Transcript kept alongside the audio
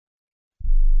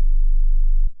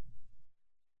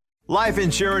Life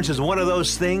insurance is one of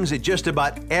those things that just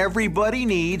about everybody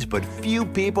needs, but few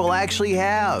people actually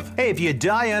have. Hey, if you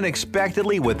die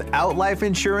unexpectedly without life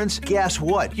insurance, guess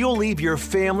what? You'll leave your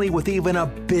family with even a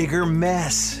bigger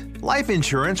mess. Life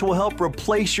insurance will help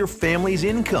replace your family's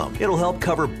income. It'll help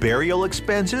cover burial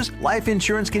expenses. Life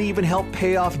insurance can even help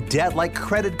pay off debt like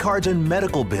credit cards and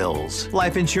medical bills.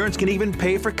 Life insurance can even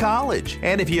pay for college.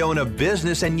 And if you own a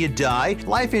business and you die,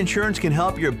 life insurance can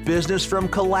help your business from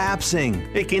collapsing.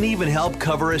 It can even help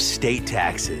cover estate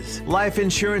taxes. Life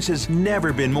insurance has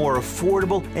never been more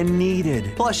affordable and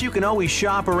needed. Plus, you can always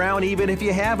shop around even if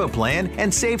you have a plan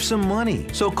and save some money.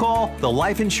 So call the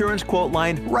Life Insurance Quote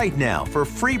Line right now for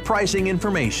free pricing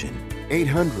information.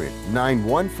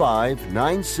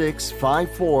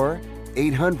 800-915-9654.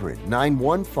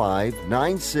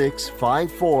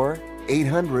 800-915-9654.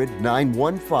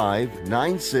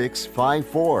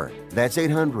 800-915-9654. That's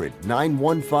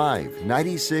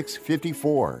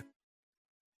 800-915-9654.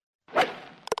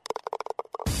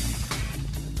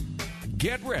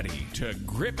 Get ready to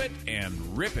grip it and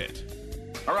rip it.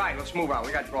 All right, let's move on.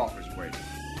 We got golfers waiting.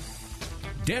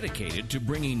 Dedicated to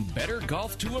bringing better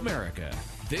golf to America,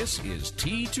 this is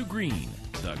Tee to Green,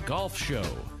 the golf show.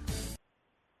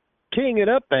 Teeing it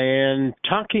up and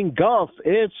talking golf.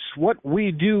 It's what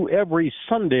we do every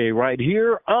Sunday right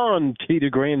here on Tee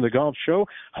to Green, the golf show.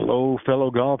 Hello,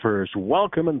 fellow golfers.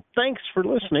 Welcome and thanks for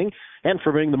listening and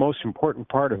for being the most important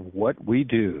part of what we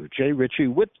do. Jay Ritchie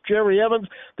with Jerry Evans,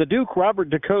 the Duke, Robert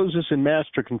DeCozis in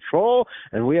Master Control,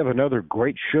 and we have another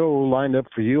great show lined up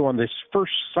for you on this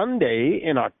first Sunday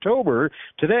in October.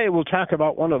 Today we'll talk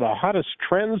about one of the hottest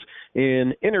trends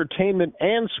in entertainment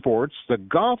and sports, the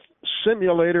golf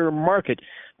simulator market,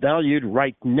 valued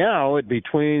right now at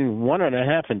between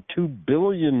 $1.5 and $2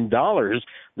 billion.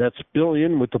 That's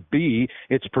billion with a B.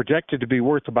 It's projected to be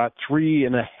worth about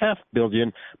 $3.5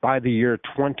 billion by the year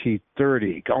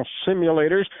 2030. Golf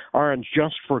simulators aren't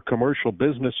just for commercial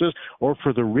businesses or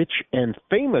for the rich and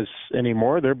famous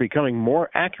anymore. They're becoming more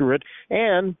accurate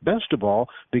and, best of all,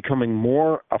 becoming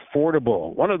more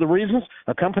affordable. One of the reasons,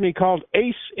 a company called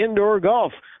Ace Indoor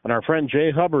Golf, and our friend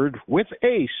Jay Hubbard with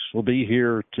Ace will be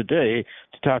here today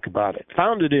to talk about it.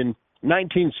 Founded in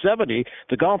 1970,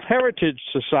 the Golf Heritage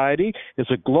Society is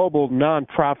a global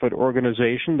nonprofit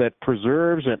organization that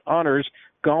preserves and honors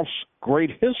golf's great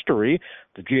history.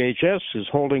 The GHS is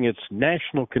holding its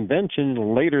national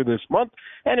convention later this month,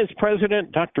 and its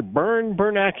president, Dr. Bern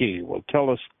Bernanke, will tell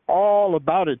us all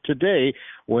about it today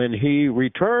when he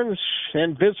returns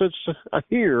and visits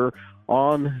here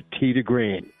on Tee to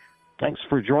Green. Thanks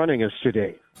for joining us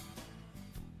today.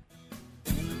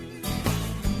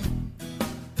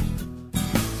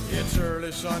 It's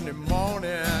early Sunday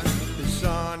morning, the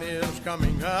sun is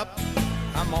coming up.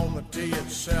 I'm on the tee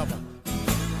at 7,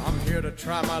 I'm here to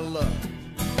try my luck.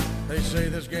 They say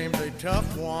this game's a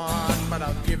tough one, but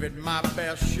I'll give it my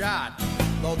best shot.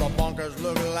 Though the bunkers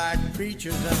look like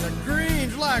beaches and the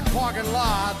greens like parking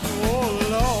lots. Oh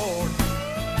Lord,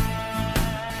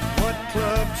 what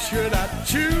club should I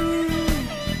choose?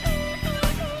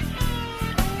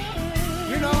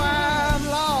 You know I'm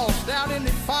lost out in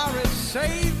the forest.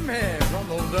 Save me from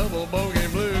those double bogey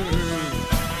blues.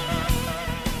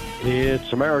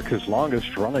 It's America's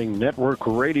longest-running network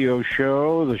radio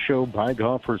show, the show by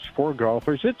golfers for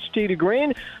golfers. It's Tee to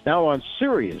Green, now on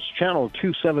Sirius Channel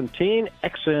 217,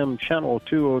 XM Channel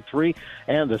 203,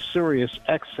 and the Sirius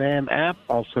XM app,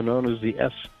 also known as the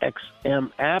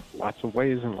SXM app. Lots of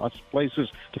ways and lots of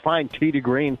places to find Tee to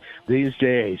Green these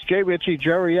days. Jay Ritchie,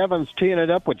 Jerry Evans, teeing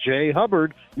it up with Jay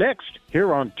Hubbard next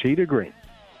here on Tee to Green.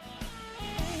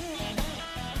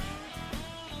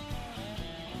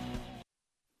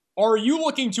 Are you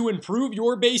looking to improve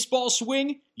your baseball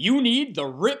swing? You need the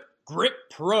Rip Grip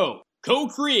Pro.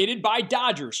 Co-created by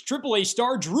Dodgers AAA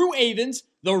star Drew Avans,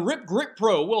 the Rip Grip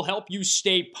Pro will help you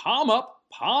stay palm up,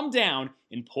 palm down,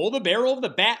 and pull the barrel of the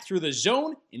bat through the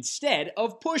zone instead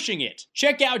of pushing it.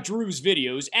 Check out Drew's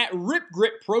videos at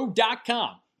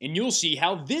ripgrippro.com, and you'll see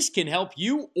how this can help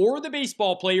you or the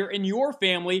baseball player in your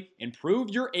family improve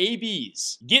your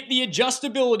ABs. Get the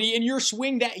adjustability in your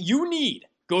swing that you need.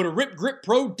 Go to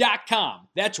ripgrippro.com.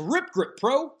 That's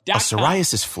ripgrippro.com. A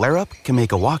psoriasis flare-up can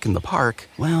make a walk in the park,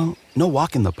 well, no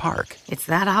walk in the park. It's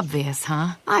that obvious,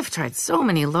 huh? I've tried so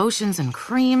many lotions and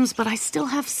creams, but I still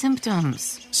have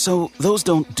symptoms. So those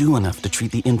don't do enough to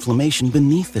treat the inflammation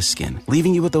beneath the skin,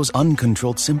 leaving you with those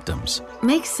uncontrolled symptoms.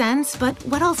 Makes sense, but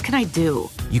what else can I do?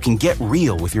 You can get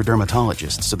real with your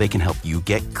dermatologist so they can help you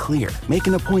get clear. Make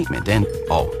an appointment and,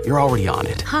 oh, you're already on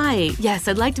it. Hi, yes,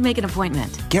 I'd like to make an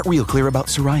appointment. Get real clear about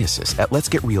psoriasis psoriasis at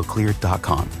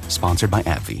letsgetrealclear.com. Sponsored by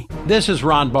AbbVie. This is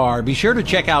Ron Barr. Be sure to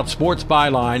check out Sports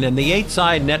Byline and the 8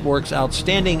 Side Network's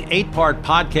outstanding 8-part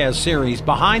podcast series,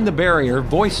 Behind the Barrier,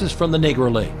 Voices from the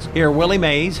Negro Leagues. Here, Willie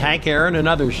Mays, Hank Aaron, and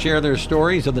others share their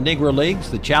stories of the Negro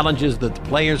Leagues, the challenges that the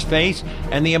players face,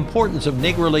 and the importance of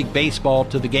Negro League baseball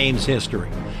to the game's history.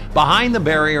 Behind the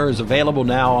Barrier is available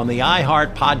now on the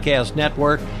iHeart Podcast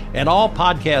Network and all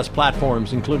podcast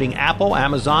platforms, including Apple,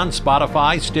 Amazon,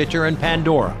 Spotify, Stitcher, and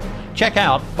Pandora. Check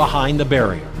out Behind the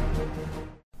Barrier.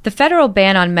 The federal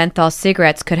ban on menthol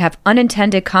cigarettes could have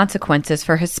unintended consequences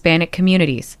for Hispanic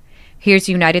communities. Here's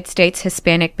United States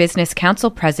Hispanic Business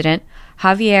Council President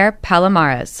Javier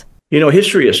Palomares.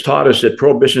 History has taught us that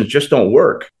prohibitions just don't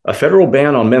work. A federal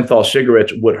ban on menthol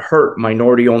cigarettes would hurt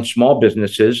minority-owned small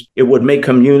businesses. It would make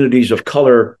communities of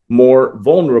color more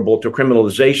vulnerable to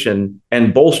criminalization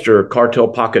and bolster cartel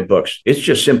pocketbooks. It's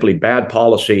just simply bad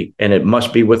policy, and it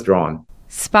must be withdrawn.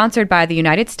 Sponsored by the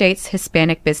United States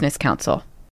Hispanic Business Council.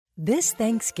 This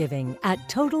Thanksgiving at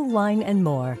Total Wine &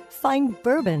 More, find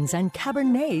bourbons and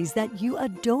Cabernets that you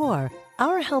adore.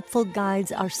 Our helpful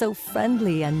guides are so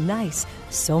friendly and nice.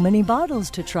 So many bottles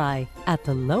to try at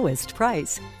the lowest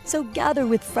price. So gather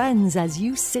with friends as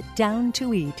you sit down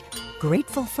to eat.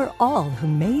 Grateful for all who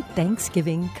made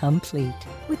Thanksgiving complete.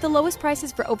 With the lowest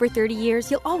prices for over 30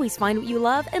 years, you'll always find what you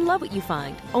love and love what you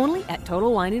find. Only at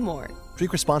Total Wine & More.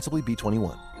 Drink responsibly,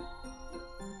 B21.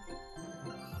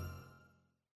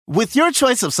 With your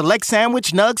choice of select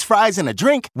sandwich, nugs, fries, and a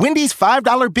drink, Wendy's $5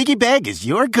 Biggie Bag is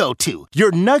your go-to.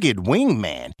 Your nugget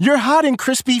wingman. Your hot and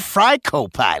crispy fry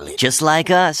co-pilot. Just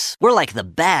like us. We're like the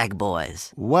bag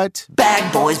boys. What?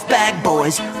 Bag boys,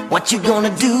 what you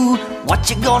gonna do? What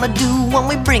you gonna do when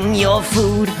we bring your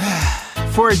food?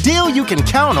 For a deal you can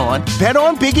count on, bet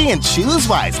on Biggie and choose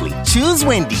wisely. Choose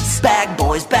Wendy's. Bag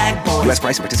boys. U.S.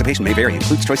 price and participation may vary.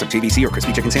 Includes choice of JBC or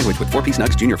crispy chicken sandwich with 4-piece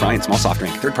nugs, junior fry, and small soft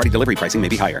drink. Third-party delivery pricing may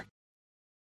be higher.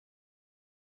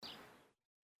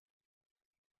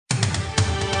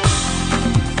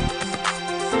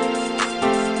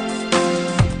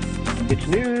 It's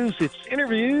news, it's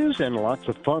interviews, and lots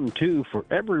of fun, too, for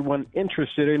everyone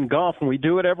interested in golf. And we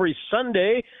do it every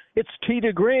Sunday. It's Tee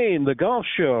to Green, the golf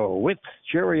show, with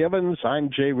Jerry Evans. I'm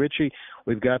Jay Ritchie.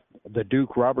 We've got the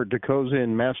Duke, Robert DeCosa,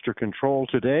 in master control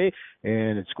today.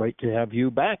 And it's great to have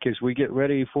you back as we get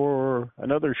ready for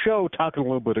another show talking a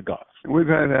little bit of golf. We've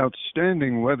had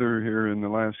outstanding weather here in the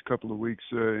last couple of weeks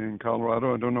in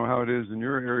Colorado. I don't know how it is in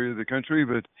your area of the country,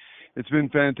 but it's been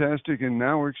fantastic, and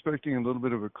now we're expecting a little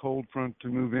bit of a cold front to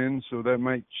move in, so that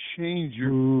might change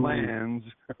your plans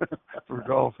for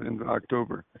golf in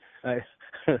October. I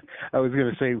was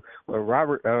going to say,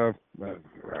 Robert,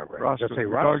 Roscoe. Say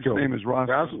Roscoe. Dog's name is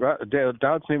Roscoe.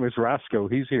 Dog's name is Roscoe.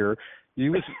 He's here. He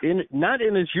was not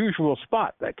in his usual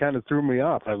spot. That kind of threw me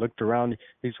off. I looked around.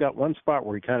 He's got one spot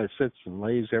where he kind of sits and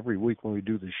lays every week when we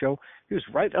do the show. He was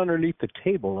right underneath the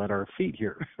table at our feet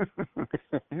here.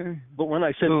 But when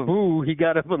I said boo, he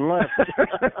got up and left.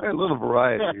 A little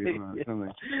variety.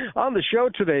 On the show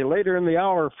today, later in the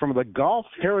hour, from the Golf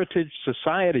Heritage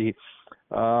Society,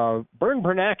 Bern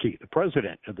Bernanke, the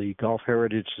president of the Golf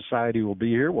Heritage Society, will be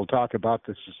here. We'll talk about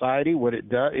the society, what it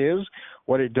is,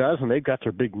 what it does, and they've got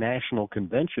their big national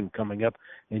convention coming up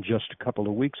in just a couple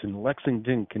of weeks in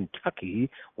Lexington, Kentucky.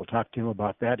 We'll talk to him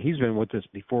about that. He's been with us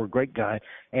before, great guy.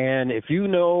 And if you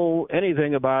know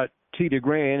anything about Tee to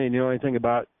Green and you know anything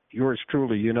about yours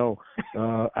truly, you know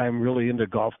I'm really into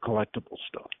golf collectible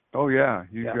stuff. Oh, yeah.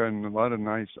 You've gotten a lot of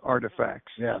nice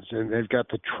artifacts. Yes, and they've got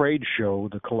the trade show,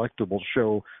 the collectible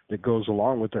show that goes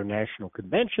along with their national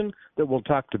convention that we'll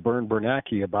talk to Bern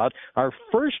Bernanke about. Our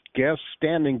first guest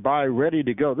standing by, ready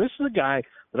to go. This is a guy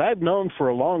that I've known for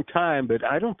a long time, but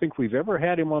I don't think we've ever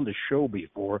had him on the show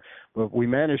before. But we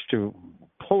managed to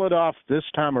pull it off this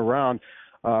time around.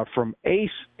 From Ace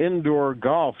Indoor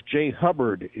Golf, Jay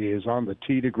Hubbard is on the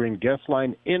Tee to Green guest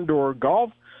line. Indoor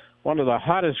golf, one of the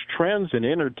hottest trends in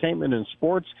entertainment and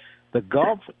sports. The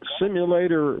golf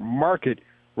simulator market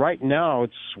right now,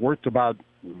 it's worth about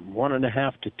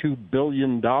 $1.5 to $2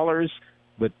 billion,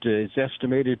 but it's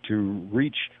estimated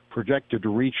projected to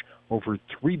reach over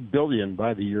 $3 billion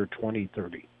by the year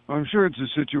 2030. I'm sure it's a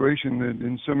situation that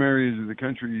in some areas of the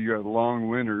country you got long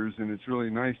winters, and it's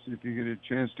really nice if you get a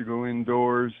chance to go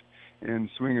indoors and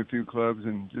swing a few clubs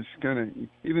and just kind of,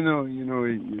 even though,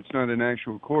 it's not an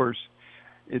actual course,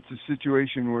 it's a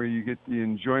situation where you get the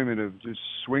enjoyment of just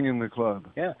swinging the club.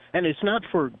 Yeah, and it's not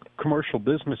for commercial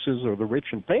businesses or the rich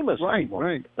and famous anymore.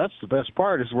 Right. That's the best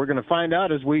part, is we're going to find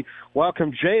out as we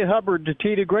welcome Jay Hubbard to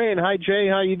Tee to Green. Hi, Jay.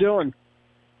 How you doing?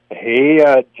 Hey,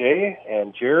 Jay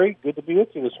and Jerry, good to be with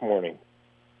you this morning.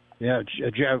 Yeah,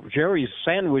 Jerry's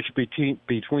sandwiched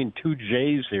between two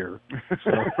J's here.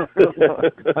 So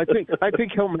I think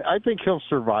he'll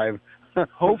survive.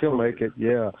 Hopefully he'll make it.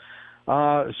 Yeah.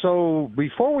 So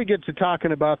before we get to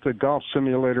talking about the golf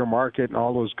simulator market and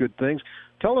all those good things,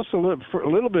 tell us a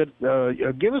little bit.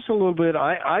 Give us a little bit.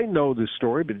 I know this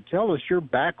story, but tell us your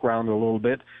background a little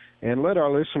bit, and let our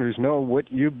listeners know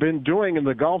what you've been doing in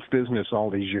the golf business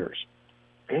all these years.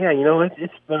 Yeah,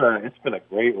 it's been a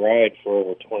great ride for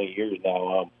over 20 years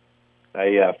now.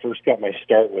 I first got my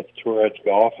start with Tour Edge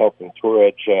Golf, helping Tour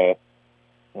Edge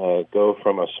go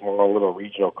from a small little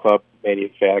regional club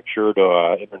manufacturer to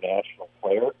an international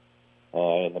player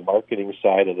in the marketing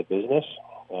side of the business.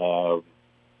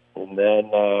 And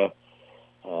then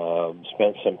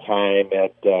spent some time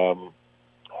at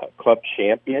Club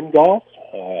Champion Golf,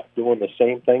 doing the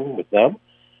same thing with them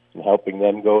and helping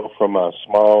them go from a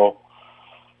small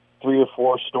 3 or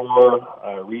 4 store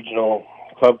regional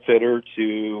club fitter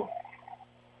to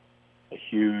a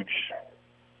huge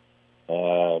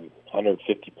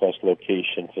 150 plus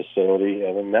location facility.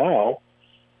 And then now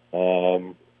I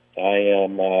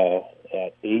am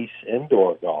at Ace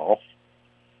Indoor Golf,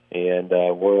 and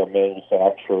we're a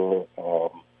manufacturer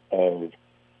of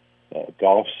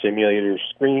golf simulator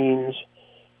screens,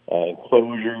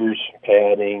 enclosures,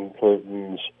 padding,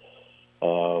 curtains,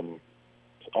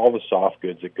 all the soft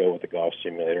goods that go with the golf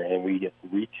simulator. And we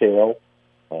retail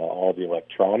all the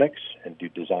electronics and do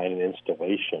design and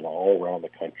installation all around the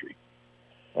country.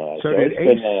 So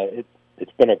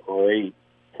it's been a great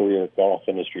career. Golf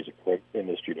industry is a great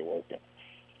industry to work in.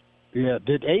 Yeah.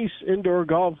 Did Ace Indoor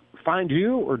Golf find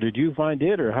you, or did you find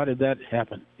it, or how did that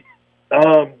happen?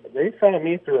 They found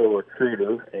me through a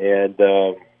recruiter, and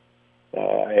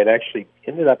I had actually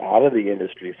ended up out of the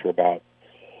industry for about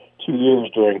 2 years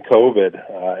during COVID,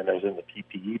 and I was in the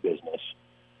PPE business.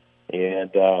 And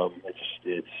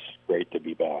it's great to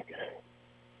be back.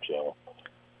 So,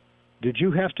 did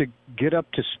you have to get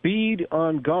up to speed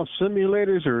on golf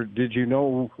simulators, or did you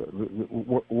know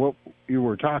what you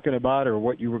were talking about, or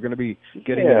what you were going to be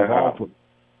getting involved with?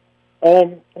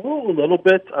 A little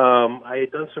bit. I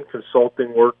had done some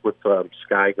consulting work with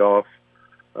Sky Golf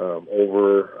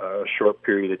over a short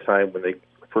period of time when they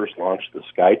first launched the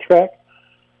SkyTrack,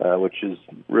 which is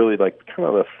really like kind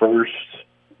of the first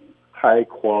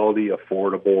high-quality,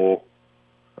 affordable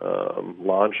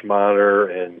launch monitor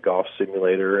and golf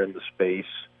simulator in the space,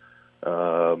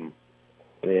 and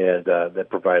that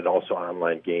provided also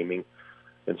online gaming.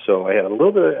 And so I had a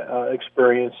little bit of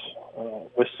experience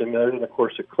with simulators. And, of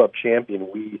course, at Club Champion,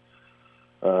 with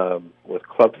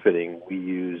club fitting, we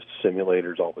used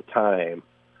simulators all the time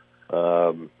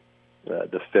to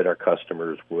fit our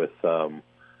customers with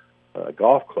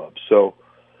golf clubs. So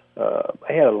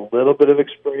I had a little bit of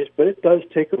experience, but it does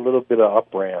take a little bit of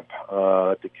up-ramp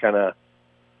to kind of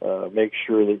make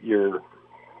sure that you're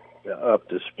up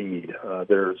to speed.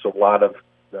 There's a lot of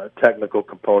technical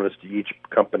components to each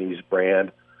company's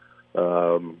brand,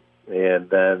 and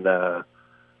then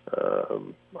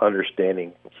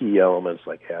understanding key elements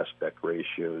like aspect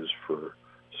ratios for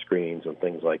screens and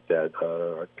things like that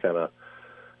are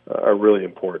really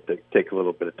important to take a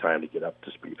little bit of time to get up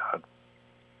to speed on.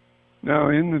 Now,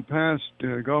 in the past,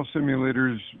 golf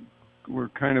simulators were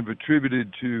kind of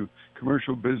attributed to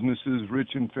commercial businesses,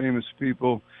 rich and famous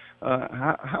people.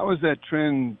 How has that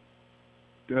trend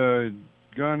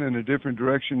gone in a different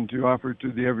direction to offer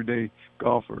to the everyday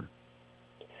golfer?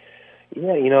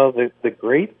 Yeah, the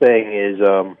great thing is,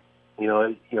 a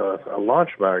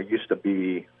launch monitor used to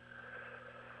be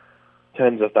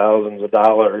tens of thousands of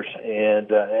dollars,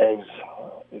 and as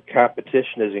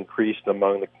competition has increased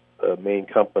among the main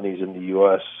companies in the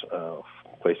U.S.,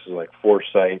 places like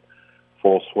Foresight,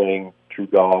 Full Swing, True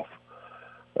Golf,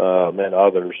 and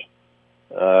others,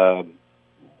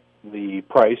 the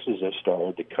prices have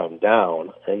started to come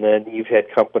down. And then you've had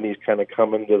companies kind of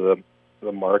come into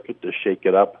the market to shake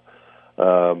it up,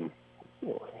 like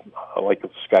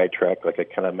SkyTrack, like I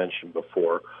kind of mentioned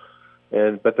before.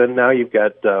 But then now you've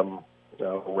got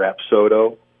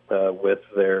Rapsodo with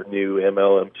their new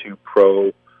MLM2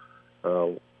 Pro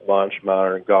launch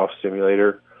monitor and golf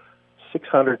simulator,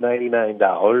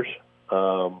 $699.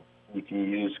 You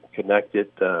can use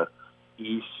connected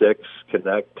E6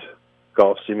 Connect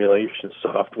golf simulation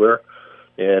software,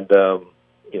 and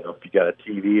if you got a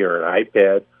TV or an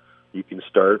iPad, you can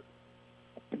start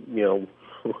with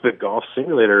a golf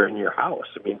simulator in your house.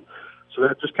 I mean, so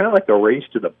that's just kind of like a race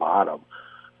to the bottom.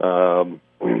 And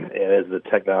as the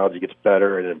technology gets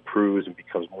better and improves and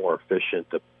becomes more efficient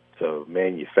to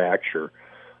manufacture,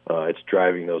 it's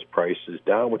driving those prices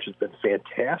down, which has been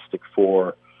fantastic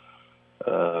for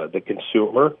the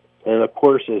consumer And of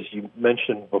course, as you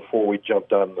mentioned before we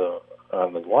jumped on the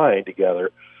line together,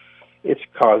 it's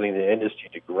causing the industry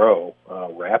to grow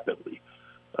rapidly.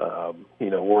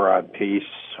 We're on pace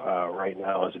right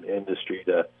now as an industry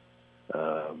to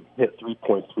hit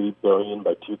 $3.3 billion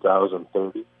by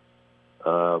 2030,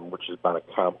 which is about a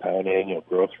compound annual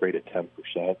growth rate of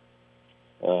 10%.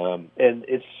 And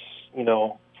it's,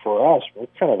 for us, we're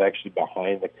kind of actually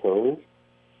behind the curve.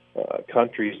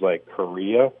 Countries like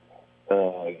Korea,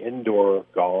 indoor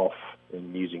golf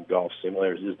and using golf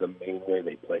simulators is the main way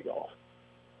they play golf.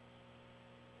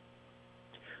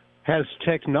 Has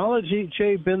technology,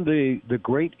 Jay, been the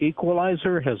great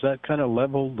equalizer? Has that kind of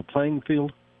leveled the playing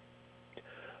field?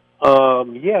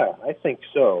 Yeah, I think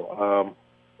so.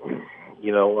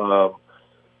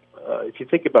 If you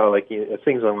think about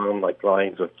things along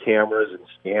lines of cameras and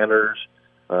scanners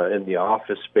in the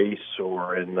office space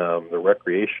or in the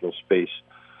recreational space,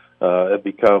 have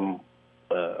become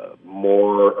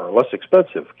more or less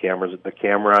expensive. The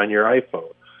camera on your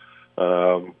iPhone,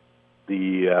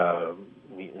 the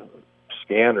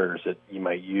scanners that you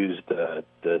might use to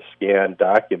scan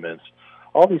documents,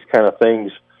 all these kind of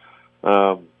things.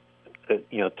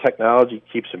 Technology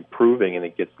keeps improving, and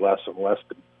it gets less and less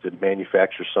to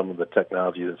manufacture some of the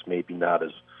technology that's maybe not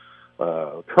as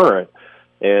current,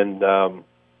 and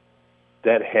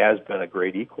that has been a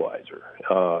great equalizer.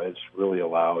 It's really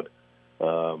allowed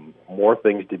more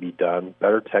things to be done,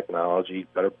 better technology,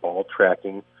 better ball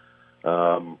tracking,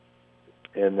 and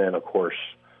then, of course,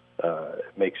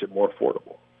 it makes it more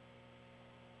affordable.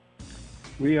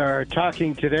 We are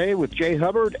talking today with Jay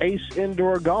Hubbard, Ace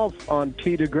Indoor Golf on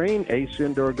Tee to Green. Ace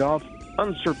Indoor Golf,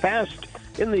 unsurpassed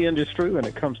in the industry when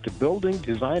it comes to building,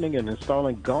 designing, and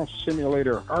installing golf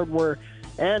simulator hardware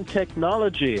and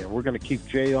technology. And we're going to keep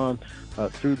Jay on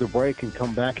through the break and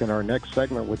come back in our next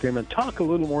segment with him and talk a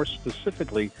little more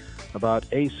specifically about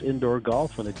Ace Indoor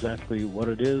Golf and exactly what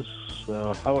it is,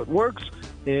 how it works,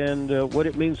 and what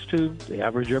it means to the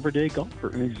average everyday golfer.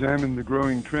 And examine the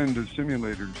growing trend of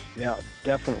simulators. Yeah,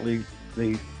 definitely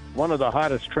one of the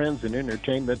hottest trends in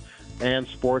entertainment and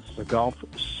sports, the golf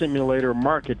simulator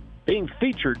market, being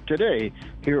featured today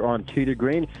here on Tee to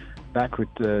Green. Back with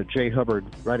Jay Hubbard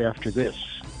right after this.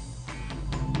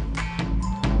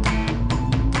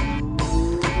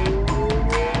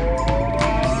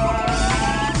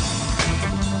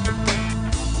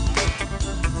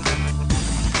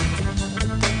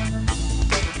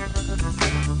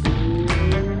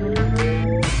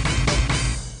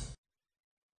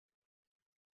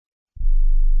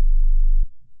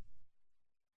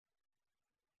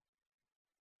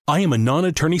 I am a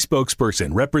non-attorney spokesperson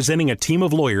representing a team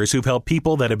of lawyers who've helped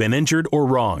people that have been injured or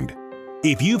wronged.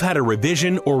 If you've had a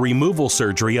revision or removal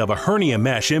surgery of a hernia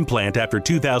mesh implant after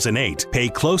 2008, pay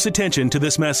close attention to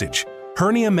this message.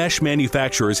 Hernia mesh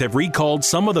manufacturers have recalled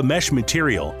some of the mesh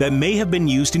material that may have been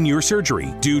used in your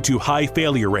surgery due to high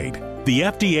failure rate. The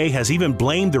FDA has even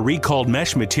blamed the recalled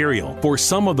mesh material for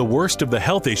some of the worst of the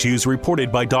health issues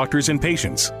reported by doctors and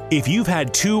patients. If you've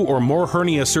had 2 or more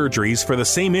hernia surgeries for the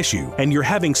same issue and you're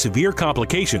having severe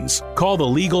complications, call the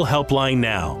legal helpline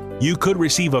now. You could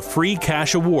receive a free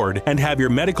cash award and have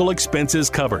your medical expenses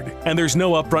covered. And there's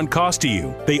no upfront cost to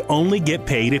you. They only get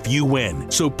paid if you win.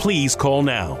 So please call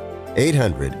now.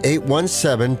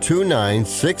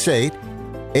 800-817-2968.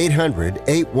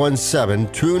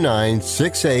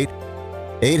 800-817-2968.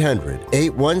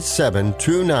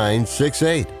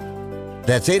 800-817-2968.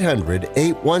 That's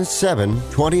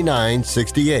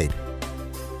 800-817-2968.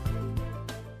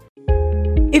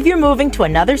 If you're moving to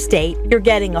another state, you're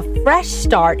getting a fresh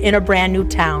start in a brand new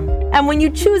town. And when you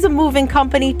choose a moving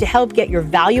company to help get your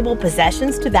valuable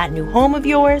possessions to that new home of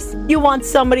yours, you want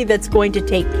somebody that's going to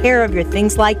take care of your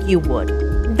things like you would.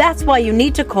 That's why you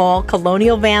need to call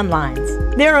Colonial Van Lines.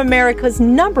 They're America's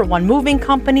 #1 moving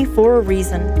company for a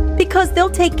reason. Because they'll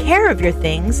take care of your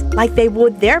things like they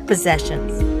would their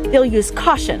possessions. They'll use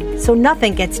caution so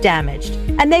nothing gets damaged.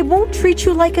 And they won't treat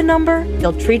you like a number,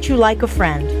 they'll treat you like a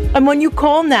friend. And when you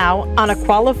call now on a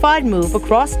qualified move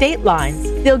across state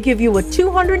lines, they'll give you a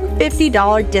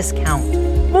 $250 discount.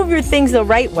 Move your things the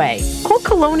right way. Call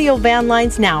Colonial Van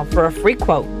Lines now for a free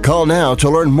quote. Call now to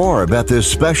learn more about this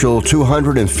special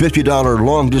 $250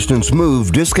 long-distance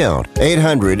move discount.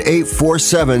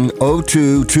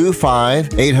 800-847-0225.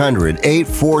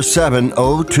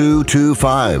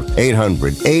 800-847-0225.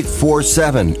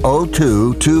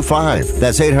 800-847-0225.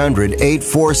 That's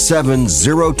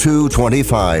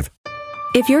 800-847-0225.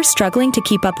 If you're struggling to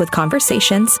keep up with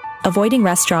conversations, avoiding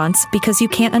restaurants because you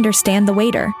can't understand the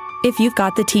waiter, if you've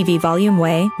got the TV volume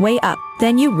way up,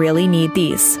 then you really need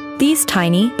these. These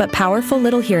tiny but powerful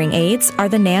little hearing aids are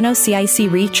the Nano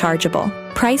CIC Rechargeable.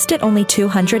 priced at only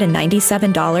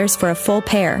 $297 for a full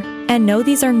pair. And no,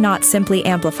 these are not simply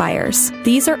amplifiers.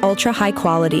 These are ultra high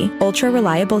quality, ultra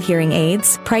reliable hearing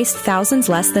aids, priced thousands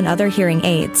less than other hearing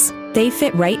aids. They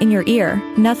fit right in your ear.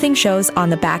 Nothing shows on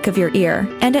the back of your ear.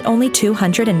 And at only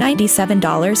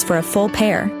 $297 for a full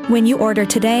pair. When you order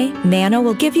today, Nano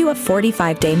will give you a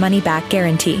 45-day money-back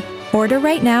guarantee. Order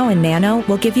right now and Nano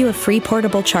will give you a free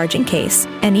portable charging case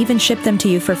and even ship them to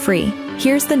you for free.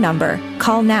 Here's the number.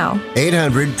 Call now.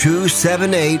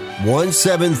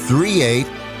 800-278-1738.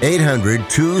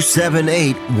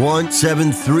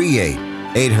 800-278-1738.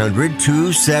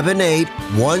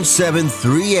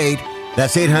 800-278-1738.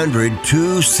 That's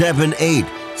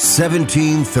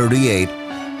 800-278-1738.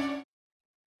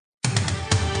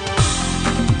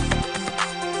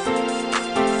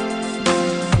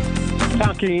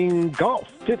 Talking golf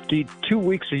 52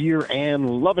 weeks a year and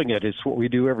loving it. It's what we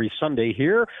do every Sunday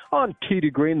here on Tee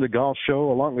to Green, the golf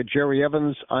show, along with Jerry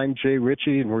Evans. I'm Jay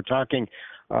Ritchie, and we're talking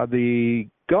the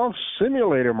golf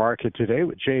simulator market today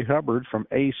with Jay Hubbard from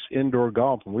Ace Indoor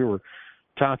Golf. And we were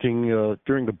talking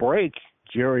during the break,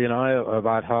 Jerry and I,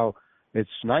 about how it's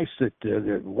nice that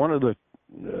one of the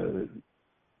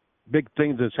big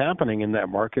things that's happening in that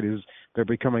market is they're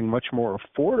becoming much more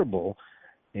affordable.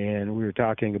 And we were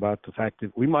talking about the fact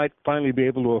that we might finally be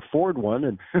able to afford one,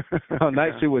 and how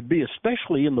nice it would be,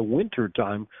 especially in the winter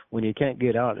time when you can't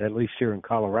get out, at least here in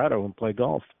Colorado, and play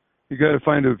golf. You got to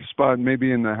find a spot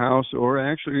maybe in the house or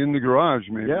actually in the garage,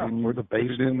 maybe. Yeah, and or the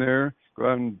basement. Put it in there, go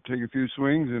out and take a few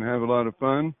swings and have a lot of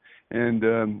fun. And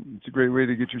it's a great way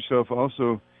to get yourself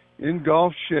also in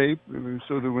golf shape,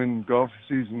 so that when golf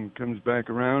season comes back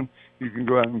around, you can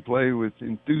go out and play with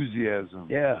enthusiasm.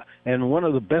 Yeah, and one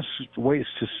of the best ways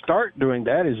to start doing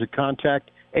that is to contact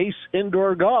Ace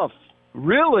Indoor Golf.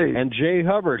 Really? And Jay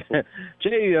Hubbard.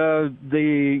 Jay,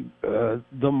 the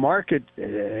market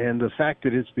and the fact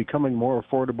that it's becoming more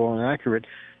affordable and accurate,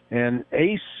 and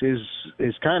Ace is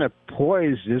kind of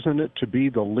poised, isn't it, to be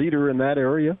the leader in that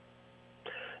area?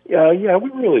 Yeah,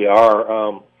 we really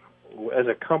are. As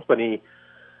a company,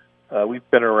 we've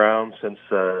been around since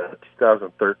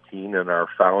 2013, and our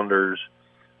founders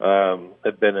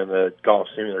have been in the golf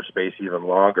simulator space even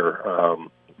longer.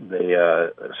 They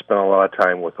spent a lot of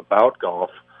time with About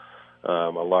Golf, a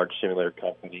large simulator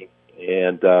company,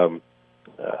 and then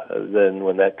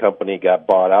when that company got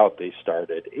bought out, they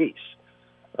started Ace.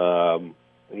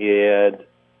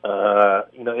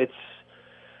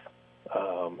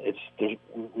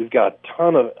 We've got a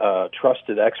ton of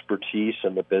trusted expertise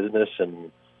in the business,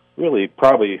 and really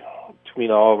probably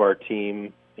between all of our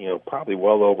team, probably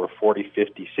well over 40,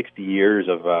 50, 60 years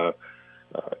of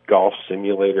golf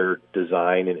simulator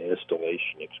design and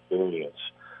installation experience.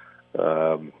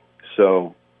 We're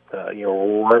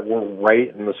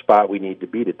right in the spot we need to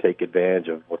be to take advantage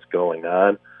of what's going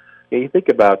on. You think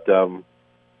about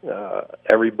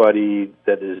everybody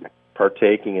that is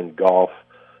partaking in golf,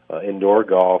 indoor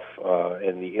golf,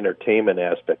 and the entertainment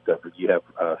aspect of it. You have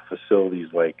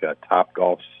facilities like Top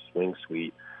Golf Swing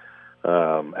Suite,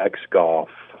 X Golf,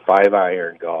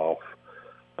 5-Iron Golf.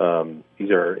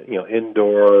 These are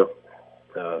indoor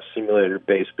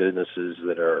simulator-based businesses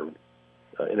that are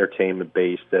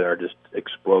entertainment-based that are just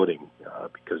exploding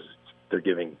because they're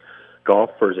giving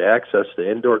golfers access to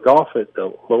indoor golf at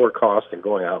a lower cost than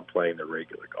going out and playing the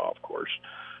regular golf course.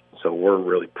 So we're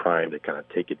really primed to kind of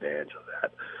take advantage of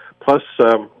that. Plus,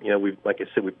 like I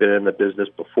said, we've been in the business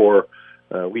before.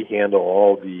 We handle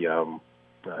all the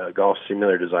golf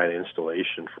simulator design and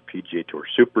installation for PGA Tour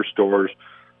Superstores,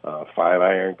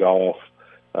 5-Iron Golf,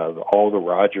 all the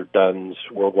Roger Dunn's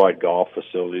worldwide golf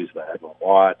facilities, the Admiral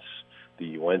Watts,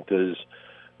 the Uentas.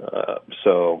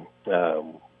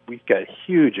 We've got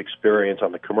huge experience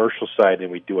on the commercial side,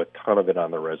 and we do a ton of it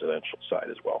on the residential side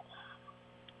as well.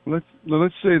 Let's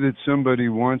say that somebody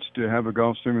wants to have a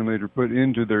golf simulator put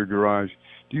into their garage.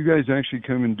 Do you guys actually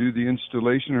come and do the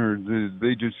installation, or do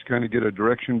they just kind of get a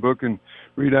direction book and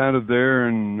read out of there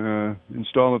and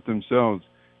install it themselves?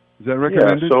 Is that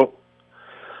recommended? Yeah,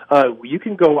 so you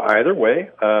can go either way.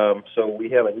 So we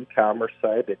have an e-commerce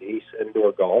site at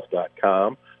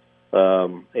aceindoorgolf.com,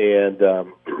 and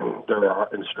there are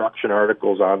instruction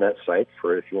articles on that site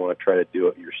for if you want to try to do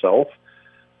it yourself.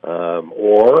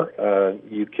 Or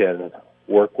you can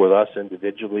work with us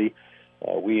individually.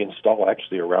 We install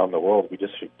actually around the world. We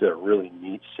just did a really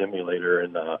neat simulator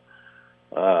in the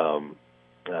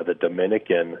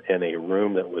Dominican in a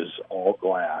room that was all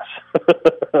glass.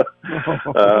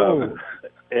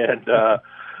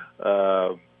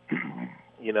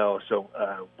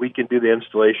 We can do the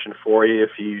installation for you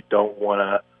if you don't want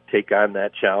to take on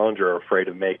that challenge or are afraid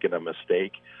of making a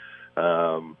mistake.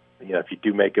 if you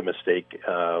do make a mistake,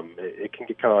 it can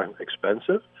get kind of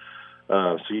expensive.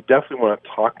 So you definitely want to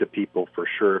talk to people for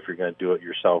sure if you're going to do it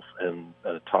yourself, and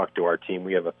talk to our team.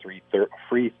 We have a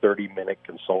free 30-minute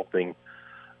consulting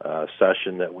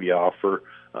session that we offer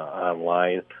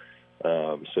online.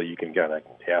 So you can kind of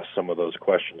ask some of those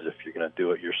questions if you're going to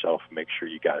do it yourself. Make sure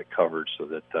you got it covered so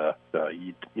that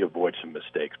you avoid some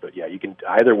mistakes. But yeah, you can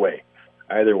either way.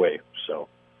 So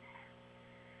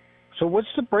what's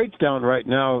the breakdown right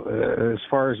now as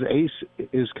far as ACE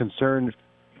is concerned?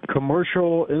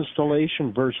 Commercial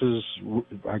installation versus,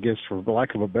 I guess, for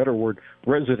lack of a better word,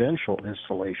 residential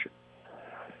installation.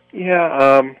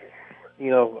 Yeah,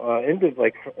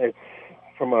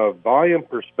 from a volume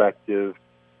perspective,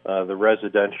 the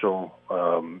residential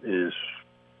is,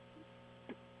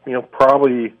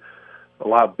 probably a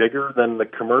lot bigger than the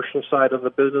commercial side of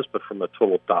the business, but from a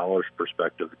total dollars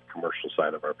perspective, the commercial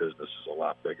side of our business is a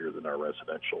lot bigger than our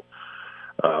residential.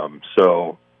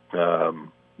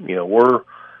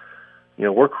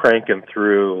 We're cranking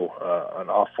through an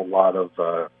awful lot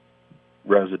of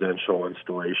residential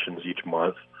installations each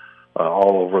month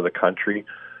all over the country.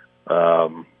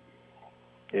 So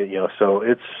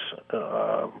it's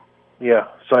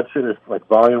so I'd say that, like,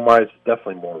 volume-wise,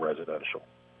 definitely more residential.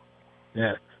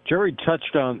 Yeah, Jerry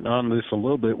touched on this a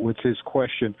little bit with his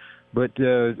question, but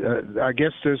I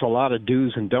guess there's a lot of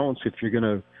do's and don'ts if you're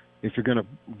gonna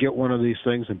get one of these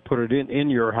things and put it in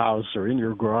your house or in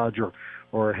your garage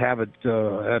or have it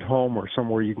at home or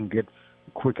somewhere you can get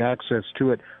quick access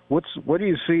to it. What do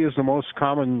you see as the most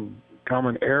common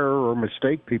error or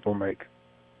mistake people make?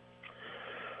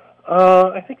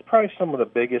 I think probably some of the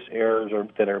biggest errors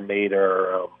that are made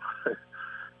are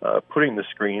putting the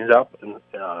screens up and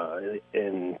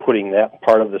putting that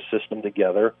part of the system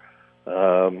together.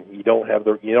 You don't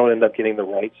end up getting the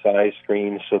right size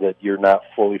screen so that you're not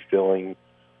fully filling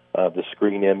the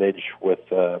screen image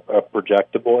with a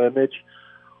projectable image,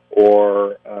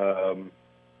 or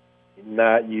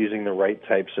not using the right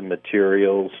types of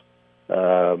materials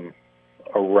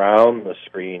around the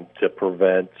screen to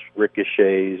prevent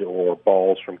ricochets or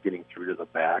balls from getting through to the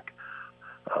back.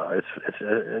 A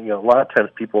lot of times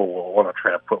people will want to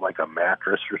try to put like a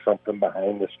mattress or something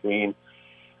behind the screen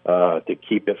to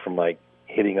keep it from like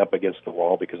hitting up against the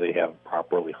wall because they haven't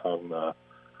properly hung the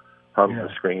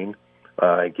screen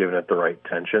and given it the right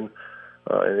tension.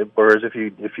 Whereas if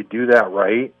you do that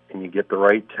right and you get the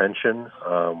right tension,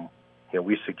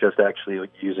 we suggest actually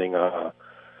using a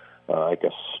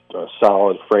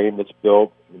solid frame that's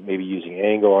built, maybe using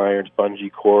angle irons,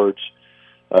 bungee cords,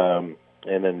 and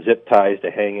then zip ties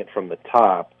to hang it from the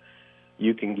top.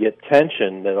 You can get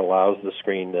tension that allows the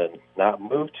screen to not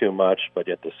move too much, but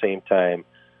at the same time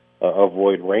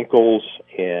avoid wrinkles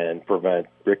and prevent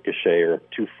ricochet or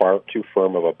too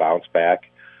firm of a bounce back.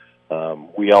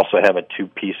 We also have a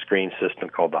 2-piece screen system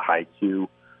called the Hi-Q,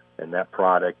 and that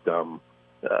product,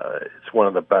 it's one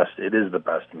of the best. It is the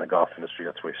best in the golf industry.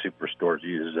 That's why Superstores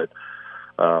uses it.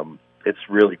 It's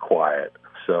really quiet.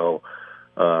 So,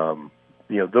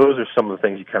 those are some of the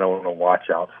things you kind of want to watch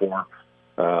out for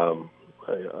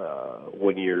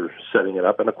when you're setting it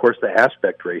up. And, of course, the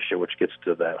aspect ratio, which gets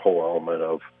to that whole element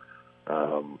of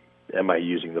am I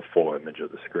using the full image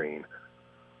of the screen?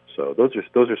 So those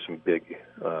are some big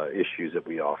issues that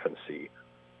we often see.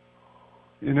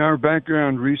 In our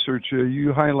background research,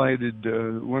 you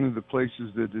highlighted one of the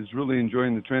places that is really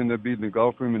enjoying the trend, that being the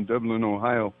golf room in Dublin,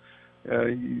 Ohio.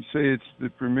 You say it's the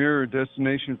premier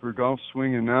destination for golf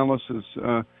swing analysis.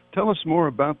 Tell us more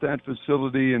about that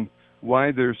facility and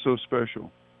why they're so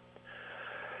special.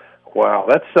 Wow,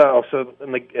 that's so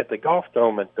at the Golf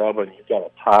Dome in Dublin, you've got a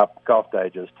top Golf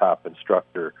Digest top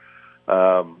instructor,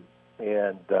 and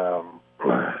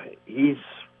he's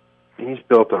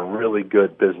built a really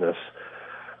good business.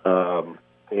 And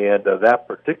that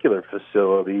particular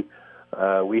facility,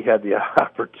 we had the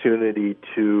opportunity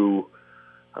to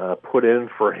put in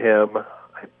for him.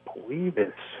 I believe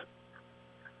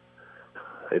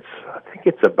I think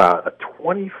it's about a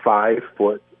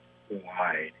 25-foot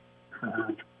wide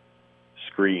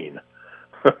screen.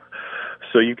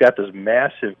 So you've got this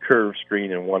massive curved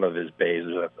screen in one of his bays.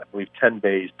 There's, I believe, 10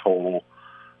 bays total,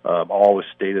 all with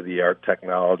state-of-the-art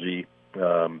technology.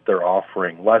 They're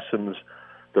offering lessons.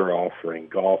 They're offering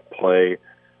golf play.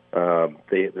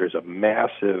 There's a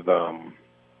massive, I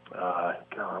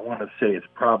want to say it's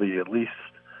probably at least,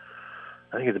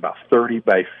 I think it's about 30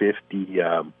 by 50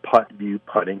 putt view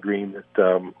putting green that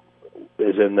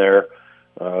is in there,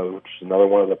 which is another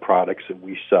one of the products that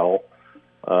we sell.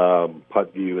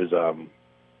 Putt view is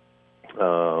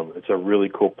it's a really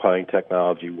cool putting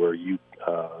technology where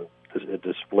it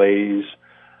displays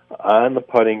on the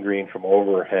putting green from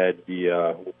overhead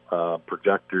via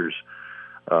projectors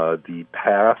the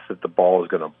path that the ball is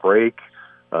going to break.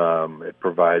 It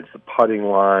provides the putting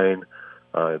line.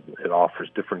 It offers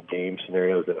different game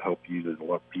scenarios that help you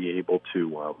to be able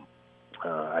to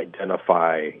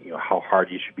identify, how hard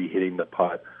you should be hitting the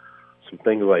putt, some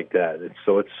things like that. And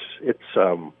so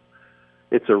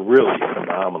it's a really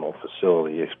phenomenal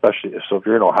facility, especially if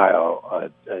you're in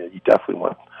Ohio. You definitely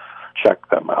want to check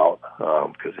them out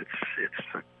because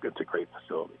it's a great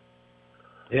facility.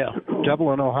 Yeah,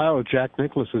 Dublin, Ohio, Jack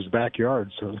Nicklaus's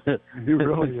backyard. So you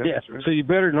really, yeah. Right. So you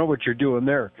better know what you're doing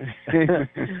there.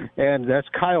 And that's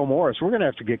Kyle Morris. We're going to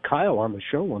have to get Kyle on the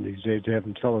show one of these days to have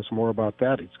him tell us more about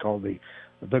that. It's called the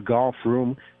Golf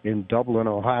Room in Dublin,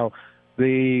 Ohio.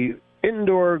 The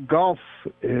indoor golf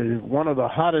is one of the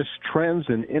hottest trends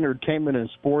in entertainment and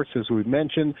sports, as we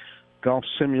mentioned. Golf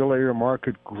simulator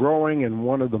market growing, and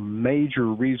one of the major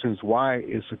reasons why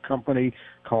is a company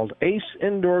called Ace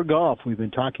Indoor Golf. We've been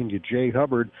talking to Jay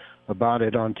Hubbard about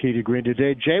it on Tee to Green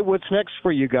today. Jay, what's next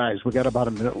for you guys? We got about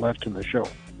a minute left in the show.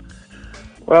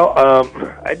 Well,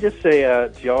 I just say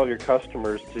to all of your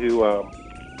customers to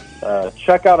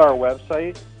check out our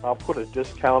website. I'll put a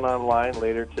discount online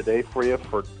later today for you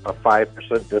for a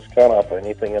 5% discount off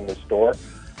anything in the store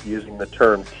using the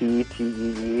term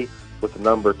TEE with the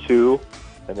number 2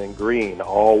 and then green,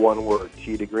 all one word,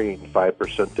 Tee to Green,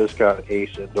 5% discount at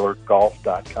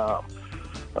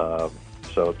aceindoorgolf.com.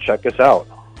 So check us out.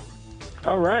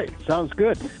 All right, sounds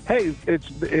good. Hey,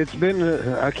 it's been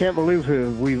I can't believe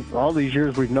we've all these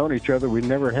years we've known each other. We've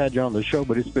never had you on the show,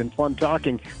 but it's been fun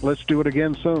talking. Let's do it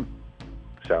again soon.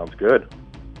 Sounds good.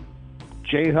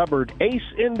 Jay Hubbard, Ace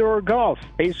Indoor Golf,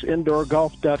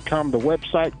 aceindoorgolf.com, the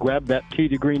website. Grab that Tee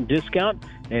to Green discount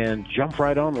and jump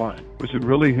right online. Was it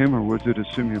really him or was it a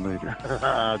simulator?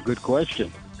 Good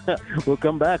question. We'll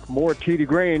come back. More Tee to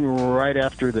Green right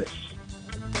after this.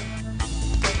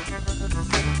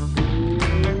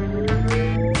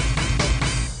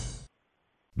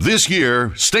 This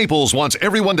year, Staples wants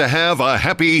everyone to have a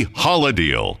happy Holla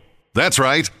Deal. That's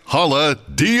right, Holla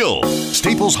Deal.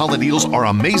 Staples Holla Deals are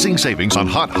amazing savings on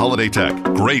hot holiday tech.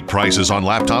 Great prices on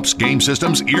laptops, game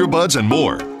systems, earbuds, and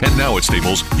more. And now at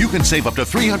Staples, you can save up to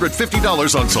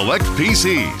 $350 on select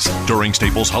PCs. During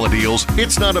Staples Holla Deals,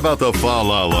 it's not about the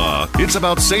fa-la-la. It's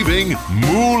about saving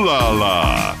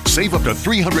moo-la-la. Save up to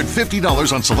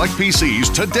 $350 on select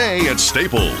PCs today at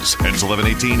Staples. Ends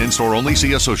 11/18, in-store only.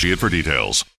 See associate for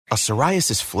details. A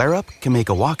psoriasis flare-up can make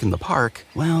a walk in the park,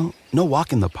 well, no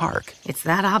walk in the park. It's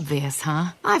that obvious, huh?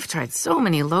 I've tried so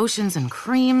many lotions and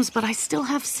creams, but I still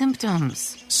have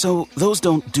symptoms. So those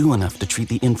don't do enough to treat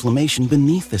the inflammation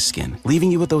beneath the skin,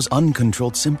 leaving you with those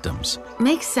uncontrolled symptoms.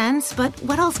 Makes sense, but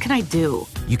what else can I do?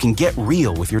 You can get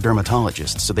real with your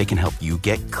dermatologist so they can help you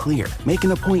get clear. Make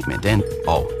an appointment and,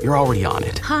 you're already on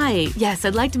it. Hi, yes,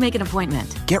 I'd like to make an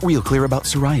appointment. Get real clear about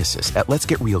psoriasis at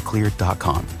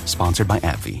letsgetrealclear.com. Sponsored by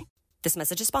AbbVie. This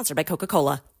message is sponsored by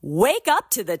Coca-Cola. Wake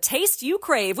up to the taste you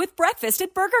crave with breakfast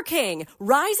at Burger King.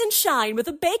 Rise and shine with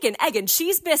a bacon, egg, and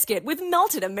cheese biscuit with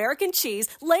melted American cheese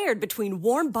layered between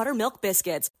warm buttermilk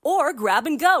biscuits. Or grab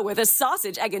and go with a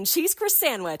sausage, egg, and cheese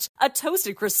croissant, a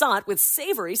toasted croissant with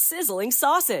savory, sizzling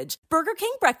sausage. Burger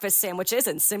King breakfast sandwiches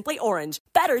and Simply Orange.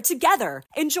 Better together.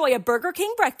 Enjoy a Burger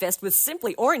King breakfast with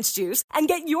Simply Orange juice and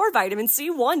get your vitamin C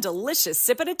one delicious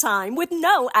sip at a time with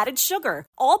no added sugar.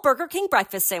 All Burger King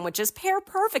breakfast sandwiches pair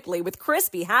perfectly with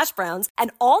crispy hash browns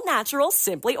and all-natural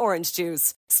Simply Orange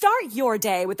juice. Start your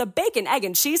day with a bacon, egg,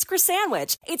 and cheese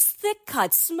croissant. It's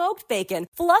thick-cut smoked bacon,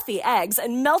 fluffy eggs,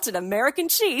 and melted American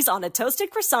cheese on a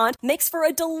toasted croissant makes for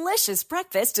a delicious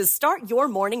breakfast to start your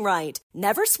morning right.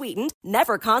 Never sweetened,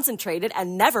 never concentrated,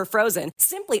 and never frozen,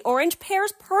 Simply Orange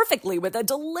pairs perfectly with a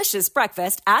delicious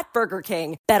breakfast at Burger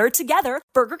King. Better together,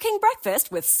 Burger King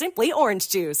breakfast with Simply Orange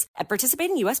juice at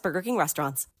participating U.S. Burger King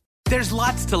restaurants. There's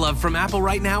lots to love from Apple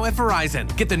right now at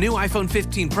Verizon. Get the new iPhone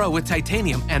 15 Pro with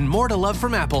titanium and more to love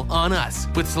from Apple on us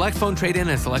with select phone trade-in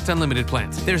and select unlimited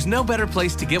plans. There's no better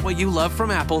place to get what you love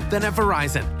from Apple than at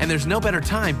Verizon. And there's no better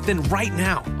time than right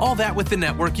now. All that with the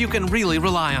network you can really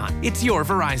rely on. It's your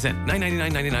Verizon.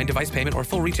 $999.99 device payment or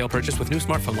full retail purchase with new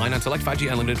smartphone line on select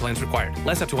 5G unlimited plans required.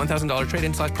 Less up to $1,000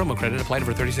 trade-in/promo credit applied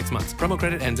over 36 months. Promo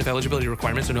credit ends if eligibility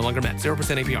requirements are no longer met.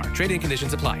 0% APR. Trade-in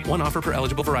conditions apply. One offer per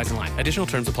eligible Verizon line. Additional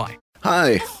terms apply.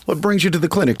 Hi, what brings you to the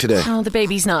clinic today? Oh, the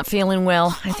baby's not feeling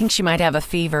well. I think she might have a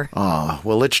fever.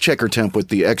 Well, let's check her temp with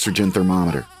the Exergen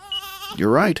thermometer.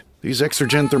 You're right. These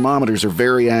Exergen thermometers are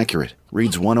very accurate.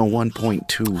 Reads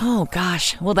 101.2. Oh,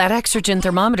 gosh. Well, that Exergen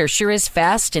thermometer sure is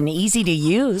fast and easy to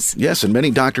use. Yes, and many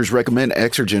doctors recommend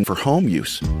Exergen for home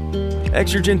use.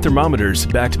 Exergen thermometers,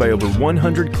 backed by over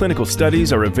 100 clinical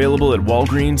studies, are available at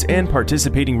Walgreens and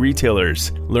participating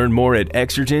retailers. Learn more at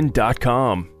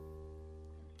Exergen.com.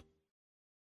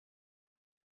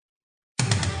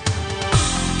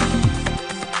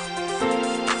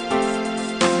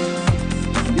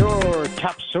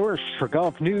 Top source for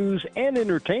golf news and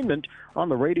entertainment on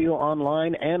the radio,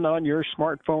 online, and on your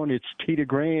smartphone. It's Tita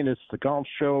Green. It's the Golf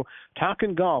Show,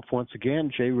 talking golf. Once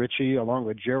again, Jay Ritchie along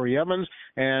with Jerry Evans.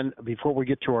 And before we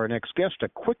get to our next guest, a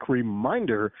quick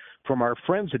reminder from our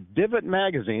friends at Divot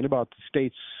Magazine about the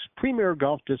state's premier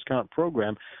golf discount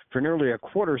program. For nearly a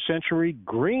quarter century,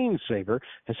 Green Saver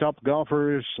has helped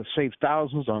golfers save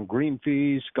thousands on green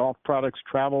fees, golf products,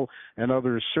 travel, and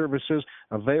other services.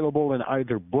 Available in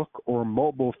either book or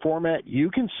mobile format. You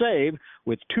can save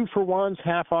with 2-for-1s,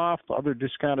 half off, other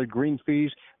discounted green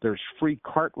fees. There's free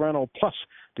cart rental plus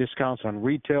discounts on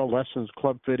retail, lessons,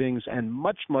 club fittings, and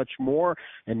much, much more.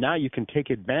 And now you can take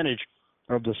advantage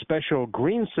of the special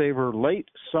Green Saver late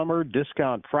summer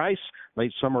discount price,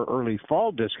 late summer, early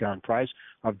fall discount price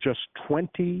of just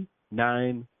 $29.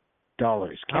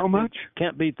 How much?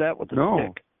 Can't beat that with a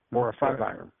stick or a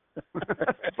 5-iron.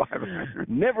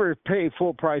 Never pay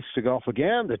full price to golf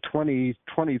again. The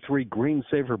 2023 Green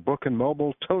Saver book and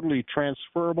mobile, totally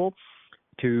transferable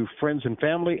to friends and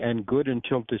family and good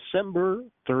until December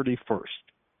 31st.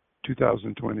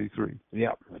 2023.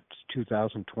 Yep, it's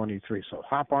 2023. So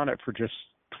hop on it for just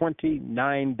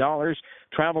 $29.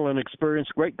 Travel and experience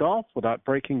great golf without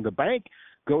breaking the bank.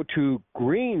 Go to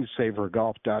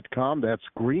greensavergolf.com. That's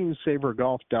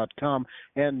greensavergolf.com,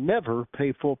 and never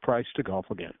pay full price to golf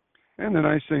again. And the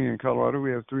nice thing in Colorado, we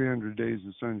have 300 days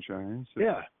of sunshine. So.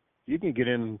 Yeah, you can get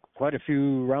in quite a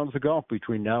few rounds of golf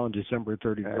between now and December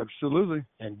 31st. Absolutely.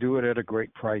 And do it at a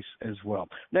great price as well.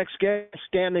 Next guest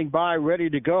standing by, ready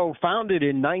to go. Founded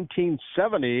in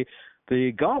 1970,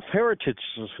 the Golf Heritage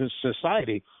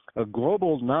Society, a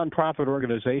global nonprofit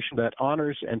organization that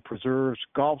honors and preserves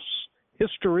golf's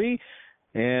history,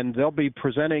 and they'll be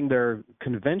presenting their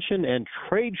convention and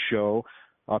trade show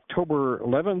October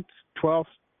 11th, 12th,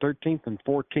 13th, and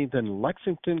 14th in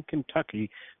Lexington, Kentucky,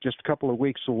 just a couple of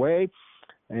weeks away.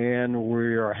 And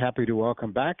we are happy to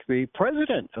welcome back the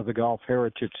president of the Golf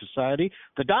Heritage Society.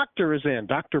 The doctor is in,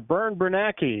 Dr. Bern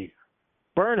Bernanke.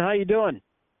 Bern, how you doing?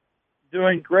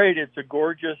 Doing great. It's a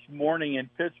gorgeous morning in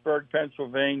Pittsburgh,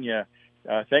 Pennsylvania.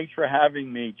 Thanks for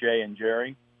having me, Jay and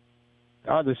Jerry.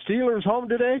 Are the Steelers home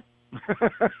today?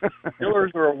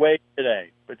 Steelers are away today,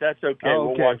 but that's okay.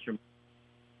 We'll watch them.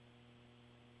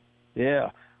 Yeah.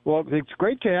 Well, it's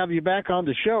great to have you back on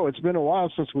the show. It's been a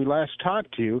while since we last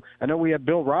talked to you. I know we had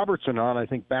Bill Robertson on, I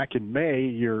think, back in May,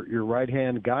 your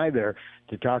right-hand guy there,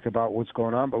 to talk about what's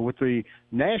going on. But with the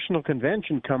national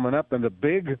convention coming up and the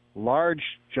big, large,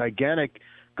 gigantic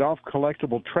golf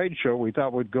collectible trade show, we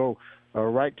thought we'd go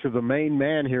right to the main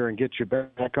man here and get you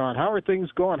back on. How are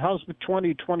things going? How's the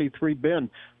 2023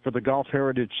 been for the Golf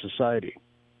Heritage Society?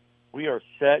 We are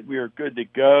set. We are good to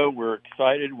go. We're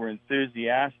excited. We're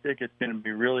enthusiastic. It's going to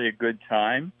be really a good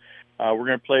time. We're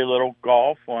going to play a little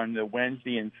golf on the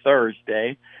Wednesday and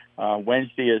Thursday.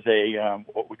 Wednesday is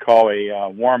what we call a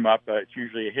warm-up. It's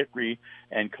usually a Hickory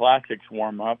and Classics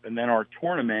warm-up. And then our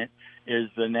tournament is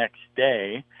the next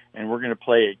day. And we're going to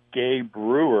play at Gabe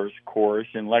Brewer's course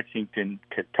in Lexington,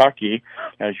 Kentucky.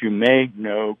 As you may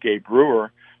know, Gabe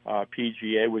Brewer,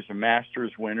 PGA, was a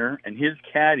Masters winner, and his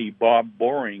caddy, Bob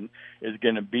Boring, is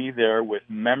going to be there with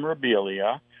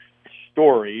memorabilia,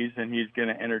 stories, and he's going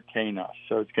to entertain us.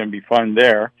 So it's going to be fun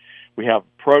there. We have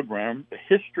a program, the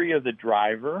history of the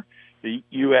driver. The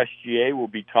USGA will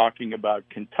be talking about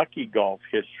Kentucky golf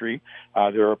history.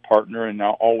 They're a partner, and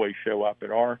they'll always show up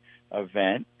at our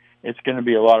event. It's going to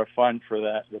be a lot of fun for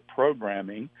that, the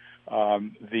programming.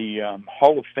 The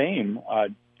Hall of Fame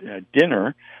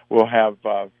dinner will have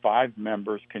 5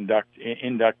 members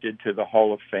inducted to the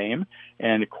Hall of Fame,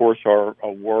 and, of course, our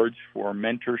awards for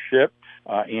mentorship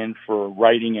and for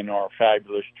writing in our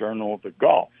fabulous journal, The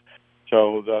Golf.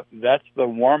 So that's the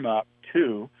warm-up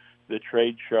to the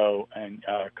trade show and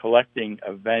collecting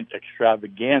event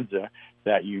extravaganza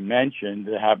that you mentioned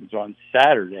that happens on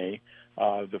Saturday,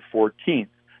 the 14th.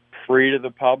 Free to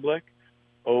the public,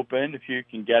 open if you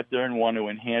can get there and want to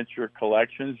enhance your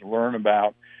collections, learn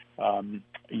about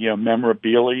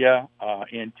memorabilia,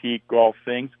 antique golf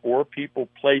things, or people,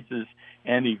 places,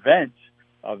 and events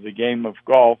of the game of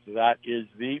golf. That is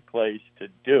the place to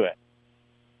do it.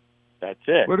 That's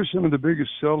it. What are some of the biggest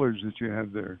sellers that you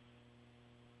have there?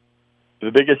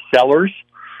 the biggest sellers.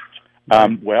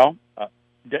 Well,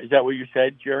 is that what you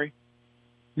said, Jerry?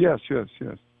 Yes.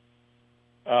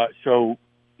 So,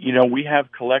 we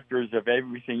have collectors of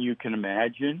everything you can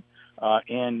imagine,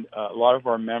 and a lot of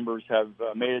our members have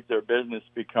made it their business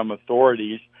to become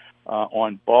authorities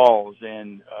on balls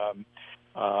and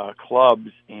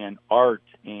clubs and art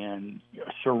and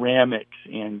ceramics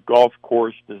and golf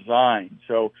course design.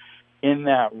 So in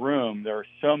that room, there are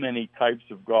so many types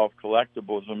of golf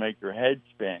collectibles that make your head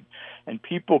spin. And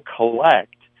people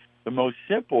collect the most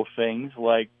simple things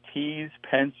like tees,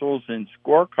 pencils, and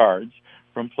scorecards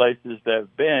from places that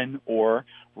have been, or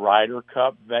Ryder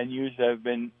Cup venues that have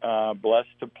been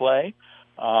blessed to play,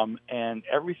 and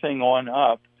everything on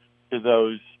up to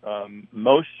those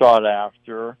most sought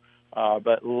after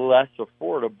but less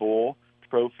affordable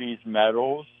trophies,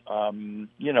 medals.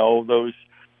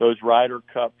 Those Ryder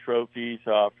Cup trophies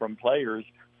from players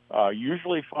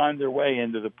usually find their way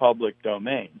into the public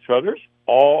domain. So there's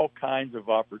all kinds of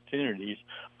opportunities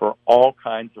for all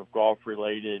kinds of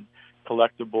golf-related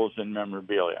collectibles and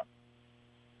memorabilia.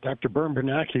 Dr. Bern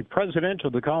Bernanke, president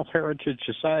of the Golf Heritage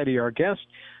Society, our guest.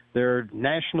 Their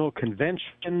national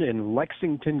convention in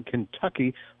Lexington,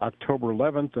 Kentucky, October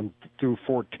 11th through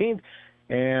 14th,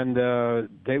 and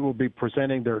they will be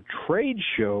presenting their trade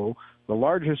show, the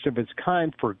largest of its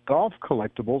kind for golf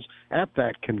collectibles, at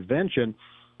that convention.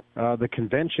 The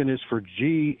convention is for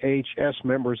GHS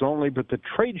members only, but the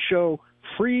trade show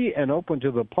free and open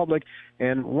to the public.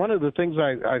 And one of the things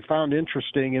I found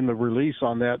interesting in the release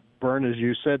on that, Bern, is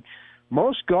you said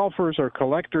most golfers are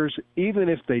collectors even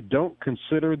if they don't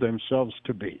consider themselves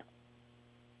to be.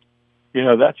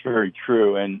 That's very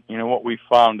true. And, what we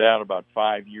found out about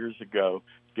 5 years ago,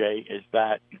 Jay, is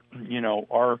that,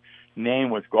 our name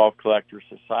was Golf Collector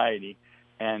Society.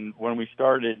 And when we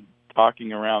started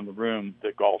talking around the room,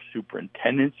 the golf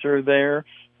superintendents are there,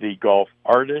 the golf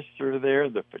artists are there,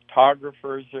 the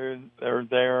photographers are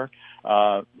there.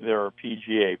 There are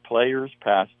PGA players,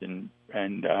 past and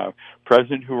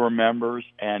present, who are members,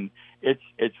 and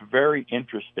it's very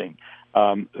interesting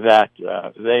that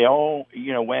they all,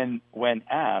 when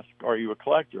asked, "Are you a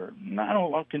collector?" I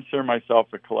don't consider myself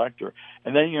a collector.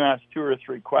 And then you ask 2 or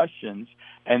 3 questions,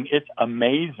 and it's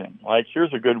amazing. Like,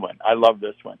 here's a good one. I love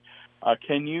this one.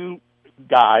 Can you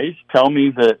guys tell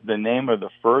me the name of the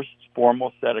first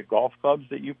formal set of golf clubs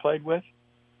that you played with?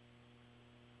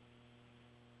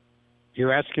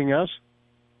 You're asking us?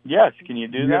 Yes. Can you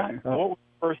do that? Yeah. What was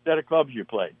the first set of clubs you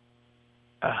played?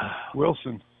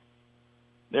 Wilson.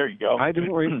 There you go. I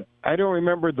don't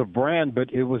remember the brand,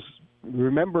 but it was.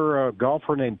 Remember a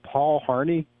golfer named Paul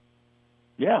Harney?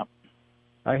 Yeah.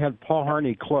 I had Paul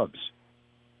Harney clubs.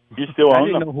 You still own them? I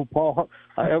didn't know who Paul.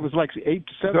 I was like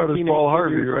 17. Paul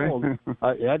Harvey, years old. right?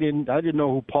 I didn't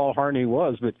know who Paul Harney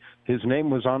was, but his name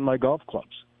was on my golf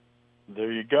clubs.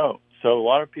 There you go. So a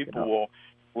lot of people will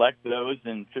collect those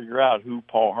and figure out who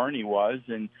Paul Harney was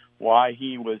and why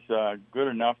he was good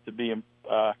enough to be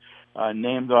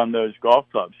named on those golf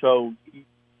clubs. So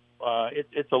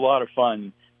it's a lot of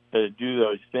fun to do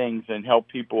those things and help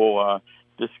people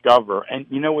discover. And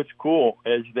what's cool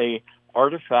is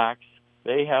artifacts.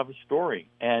 They have a story,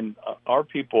 and our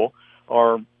people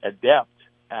are adept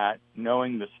at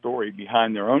knowing the story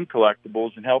behind their own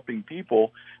collectibles and helping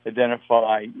people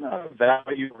identify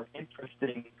value or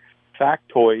interesting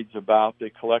factoids about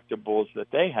the collectibles that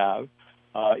they have,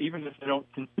 even if they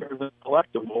don't consider them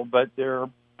collectible, but their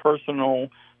personal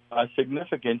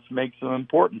significance makes them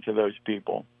important to those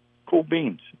people. Cool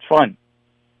beans. It's fun.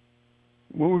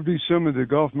 What would be some of the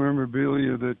golf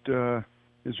memorabilia that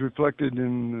is reflected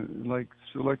in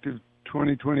selective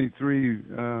 2023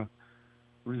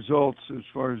 results as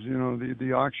far as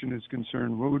the auction is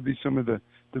concerned? What would be some of the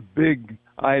big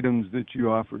items that you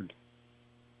offered?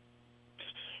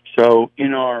 So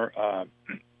in our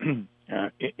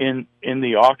in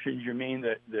the auctions, you mean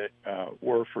that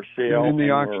were for sale? In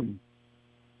the auction.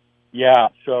 Yeah.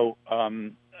 So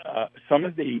some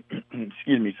of the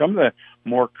some of the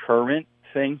more current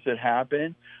things that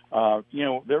happen.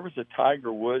 There was a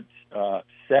Tiger Woods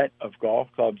set of golf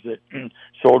clubs that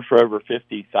sold for over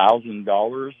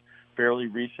 $50,000 fairly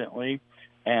recently,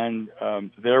 and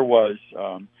there was,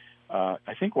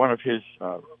 I think, one of his,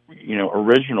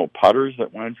 original putters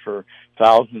that went for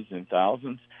thousands and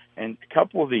thousands, and a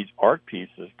couple of these art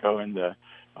pieces go into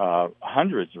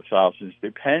hundreds of thousands,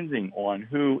 depending on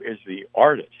who is the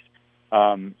artist.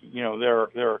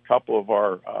 There are a couple of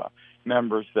our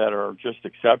members that are just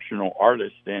exceptional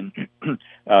artists, and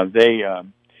they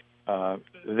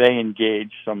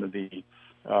engage some of the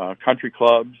country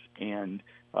clubs and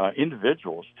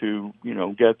individuals to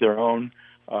get their own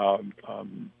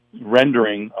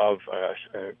rendering of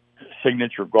a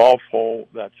signature golf hole,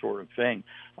 that sort of thing.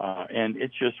 And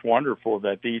it's just wonderful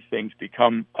that these things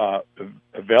become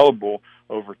available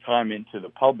over time into the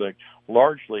public,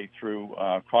 largely through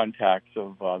contacts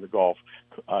of the Golf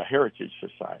Heritage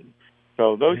Society.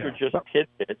 So those are just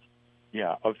tidbits,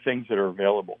 of things that are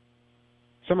available.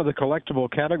 Some of the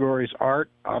collectible categories: art,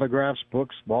 autographs,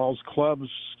 books, balls, clubs,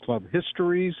 club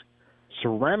histories,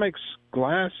 ceramics,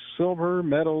 glass, silver,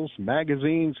 medals,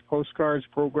 magazines, postcards,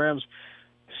 programs,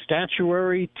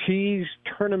 statuary, teas,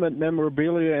 tournament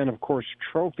memorabilia, and, of course,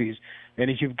 trophies. And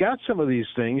if you've got some of these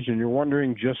things and you're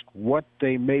wondering just what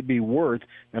they may be worth,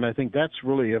 and I think that's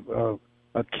really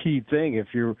a key thing if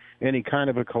you're any kind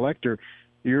of a collector,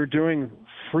 you're doing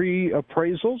free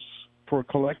appraisals for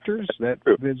collectors,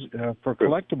 for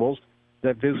collectibles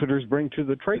that visitors bring to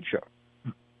the trade show.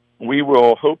 We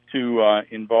will hope to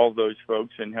involve those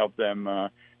folks and help them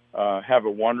have a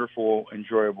wonderful,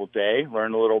 enjoyable day,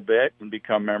 learn a little bit, and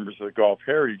become members of the Golf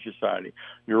Heritage Society.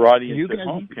 Your audience at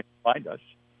home can find us.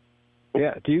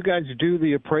 Yeah. Do you guys do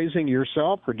the appraising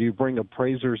yourself, or do you bring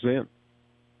appraisers in?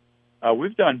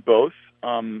 We've done both,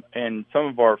 and some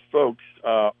of our folks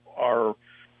are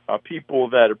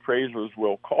people that appraisers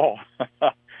will call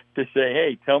to say,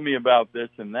 hey, tell me about this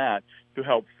and that, to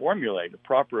help formulate a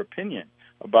proper opinion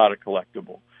about a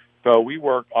collectible. So we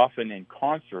work often in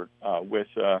concert with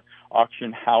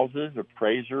auction houses,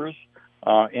 appraisers,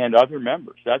 and other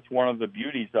members. That's one of the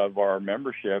beauties of our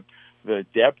membership, the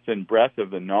depth and breadth of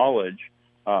the knowledge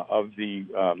of the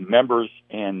members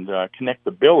and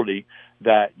connectability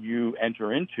that you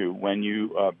enter into when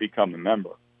you become a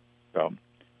member. So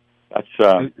that's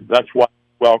why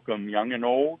we welcome young and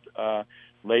old,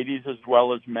 ladies as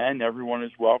well as men. Everyone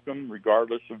is welcome,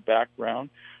 regardless of background.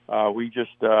 We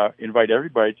just invite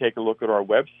everybody to take a look at our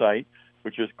website,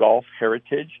 which is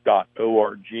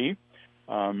golfheritage.org.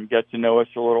 Get to know us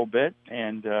a little bit,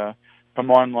 and come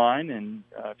online. And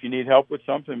if you need help with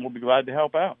something, we'll be glad to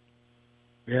help out.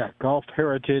 Yeah,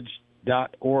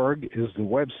 golfheritage.org is the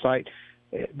website.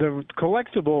 The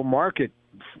collectible market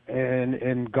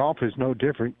and golf is no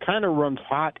different. Kind of runs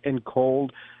hot and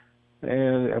cold.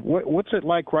 And what's it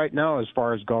like right now as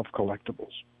far as golf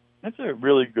collectibles? That's a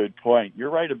really good point.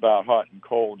 You're right about hot and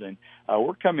cold, and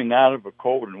we're coming out of a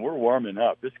cold and we're warming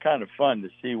up. It's kind of fun to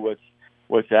see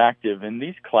what's active. And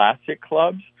these classic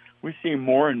clubs, we see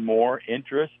more and more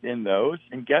interest in those.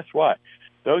 And guess what?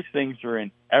 Those things are in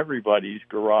everybody's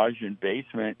garage and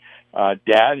basement.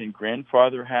 Dad and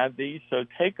grandfather had these, so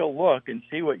take a look and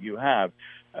see what you have.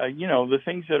 The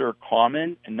things that are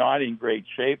common and not in great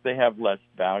shape, they have less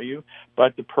value,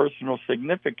 but the personal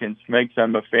significance makes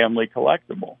them a family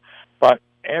collectible. But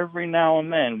every now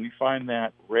and then we find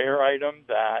that rare item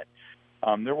that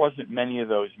there wasn't many of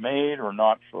those made or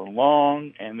not for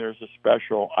long, and there's a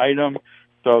special item.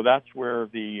 So that's where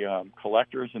the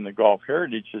collectors in the Golf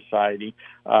Heritage Society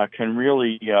can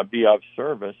really be of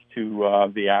service to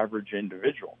the average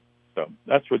individual. So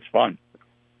that's what's fun.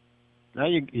 Now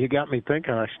you got me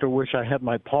thinking. I still wish I had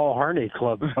my Paul Harney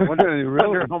club. I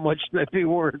wonder how much that'd be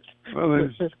worth. Well,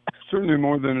 it's certainly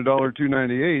more than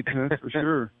 $2.98, that's for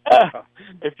sure.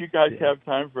 If you guys have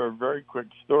time for a very quick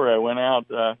story, I went out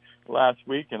last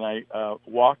week and I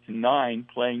walked 9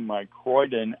 playing my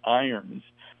Croydon irons,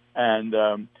 and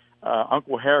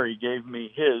Uncle Harry gave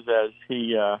me his as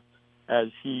he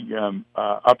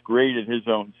upgraded his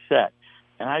own set.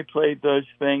 And I played those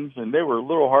things, and they were a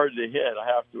little hard to hit, I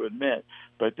have to admit,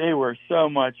 but they were so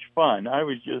much fun. I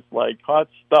was just like hot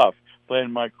stuff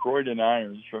playing my Croydon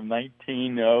irons from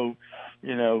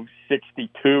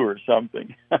 1962 or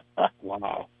something.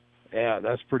 Wow. Yeah,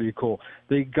 that's pretty cool.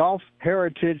 The Golf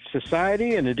Heritage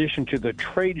Society, in addition to the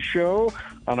trade show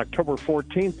on October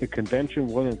 14th, the convention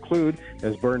will include,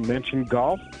 as Bern mentioned,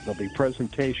 golf. There'll be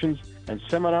presentations and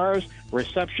seminars,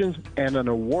 receptions, and an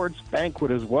awards banquet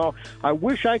as well. I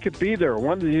wish I could be there.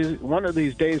 One of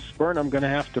these days, Bern, I'm going to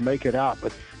have to make it out.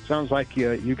 But it sounds like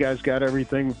you guys got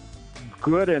everything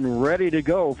good and ready to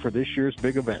go for this year's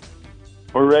big event.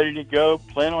 We're ready to go.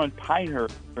 Plan on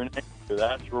Pinehurst for next year.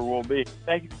 That's where we'll be.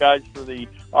 Thank you, guys, for the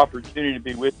opportunity to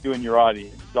be with you and your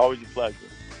audience. It's always a pleasure.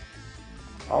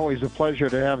 Always a pleasure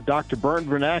to have Dr. Bern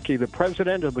Bernanke, the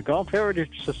president of the Golf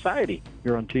Heritage Society,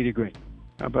 here on Tee to Green.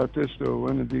 How about this, though?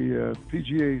 One of the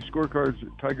PGA scorecards at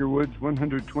Tiger Woods,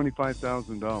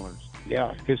 $125,000.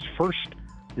 Yeah, his first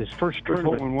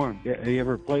tournament hole-in-one. Yeah, he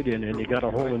ever played in, and he got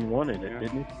a hole-in-one in it,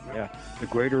 didn't he? Yeah, the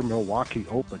Greater Milwaukee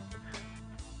Open,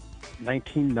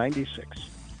 1996.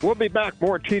 We'll be back,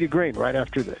 more Tee to Green right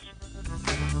after this.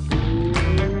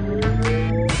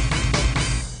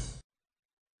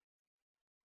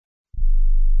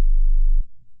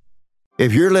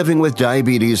 If you're living with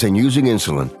diabetes and using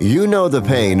insulin, you know the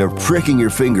pain of pricking your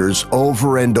fingers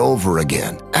over and over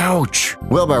again. Ouch!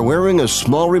 Well, by wearing a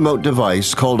small remote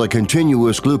device called a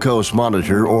continuous glucose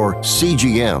monitor, or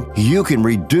CGM, you can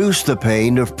reduce the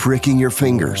pain of pricking your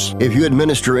fingers. If you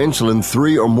administer insulin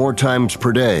 3 or more times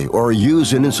per day or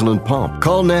use an insulin pump,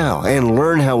 call now and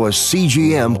learn how a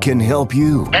CGM can help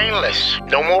you. Painless.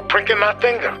 No more pricking my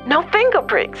finger. No finger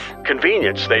pricks.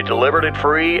 Convenience. They delivered it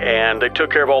free and they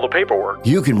took care of all the paperwork.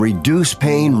 You can reduce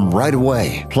pain right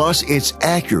away. Plus, it's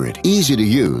accurate, easy to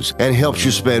use, and helps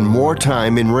you spend more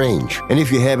time in range. And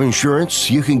if you have insurance,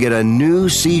 you can get a new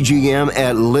CGM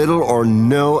at little or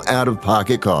no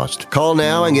out-of-pocket cost. Call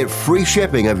now and get free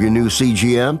shipping of your new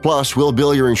CGM. Plus, we'll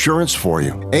bill your insurance for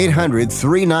you.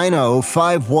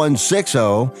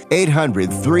 800-390-5160.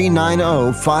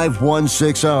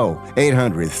 800-390-5160.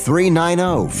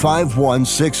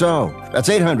 800-390-5160. That's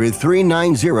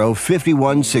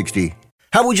 800-390-5160.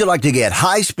 How would you like to get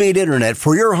high-speed internet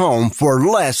for your home for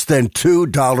less than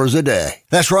 $2 a day?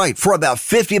 That's right. For about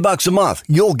 $50 a month,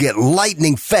 you'll get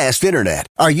lightning fast internet.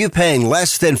 Are you paying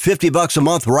less than $50 a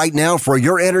month right now for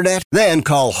your internet? Then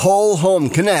call Whole Home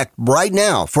Connect right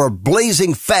now for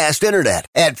blazing fast internet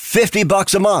at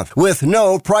 $50 a month with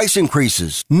no price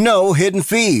increases, no hidden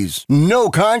fees, no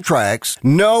contracts,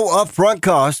 no upfront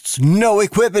costs, no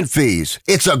equipment fees.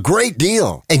 It's a great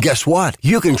deal. And guess what?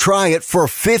 You can try it for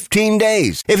 15 days.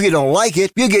 If you don't like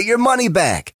it, you get your money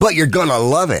back. But you're gonna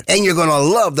love it, and you're gonna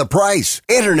love the price.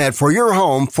 Internet for your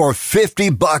home for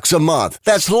 $50 a month.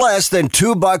 That's less than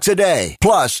 $2 a day.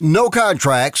 Plus, no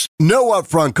contracts, no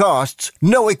upfront costs,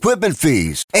 no equipment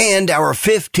fees, and our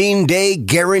 15-day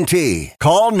guarantee.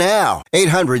 Call now.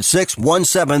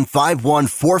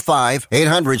 800-617-5145.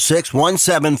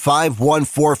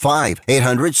 800-617-5145.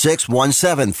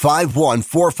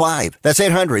 800-617-5145. That's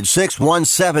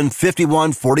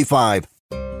 800-617-5145.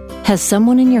 Has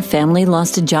someone in your family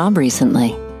lost a job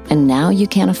recently, and now you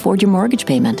can't afford your mortgage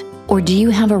payment? Or do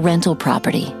you have a rental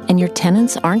property and your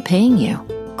tenants aren't paying you?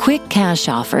 Quick Cash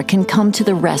Offer can come to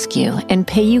the rescue and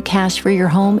pay you cash for your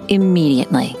home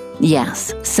immediately.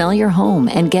 Yes, sell your home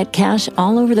and get cash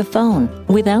all over the phone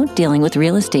without dealing with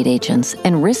real estate agents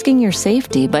and risking your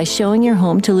safety by showing your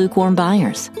home to lukewarm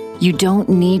buyers. You don't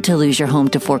need to lose your home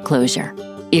to foreclosure.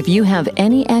 If you have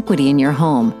any equity in your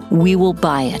home, we will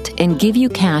buy it and give you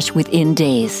cash within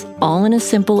days, all in a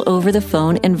simple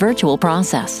over-the-phone and virtual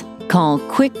process. Call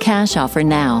Quick Cash Offer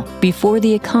now before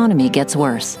the economy gets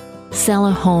worse. Sell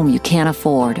a home you can't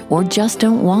afford or just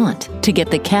don't want to get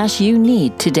the cash you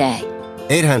need today.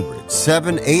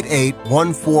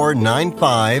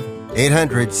 800-788-1495.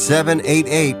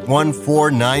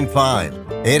 800-788-1495.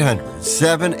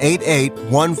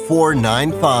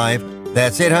 800-788-1495.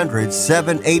 That's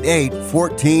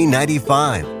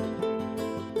 800-788-1495.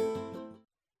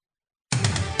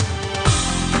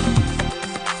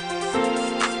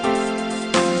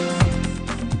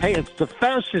 Hey, it's the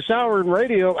fastest hour in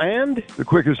radio and the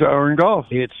quickest hour in golf.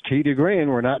 It's Tee to Green.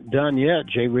 We're not done yet.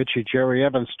 Jay Ritchie, Jerry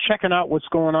Evans, checking out what's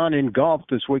going on in golf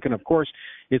this week. And, of course,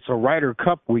 it's a Ryder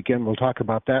Cup weekend. We'll talk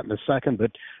about that in a second.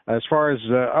 But as far as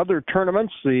other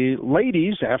tournaments, the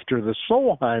ladies, after the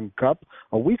Solheim Cup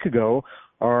a week ago,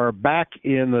 are back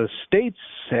in the States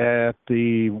at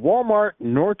the Walmart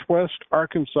Northwest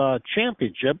Arkansas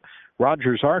Championship,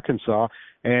 Rogers, Arkansas.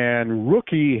 And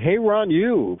rookie Hae-Ron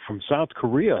Yu from South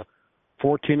Korea,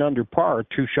 14 under par,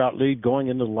 2-shot lead going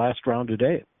into the last round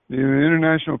today. The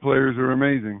international players are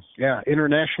amazing. Yeah,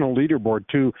 international leaderboard,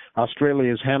 too.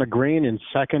 Australia's Hannah Green in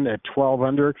second at 12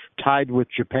 under, tied with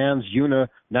Japan's Yuna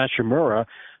Nishimura.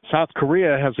 South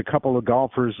Korea has a couple of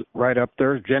golfers right up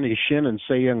there. Jenny Shin and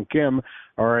Se-Young Kim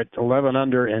are at 11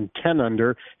 under and 10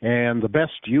 under. And the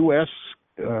best U.S.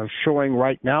 Showing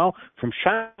right now from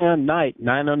Cheyenne Knight,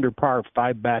 9 under par,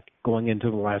 5 back going into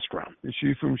the last round. Is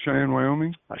she from Cheyenne,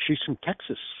 Wyoming? She's from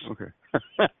Texas. Okay.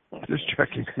 Just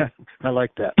checking. I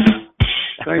like that.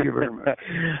 Thank you very much.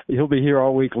 He'll be here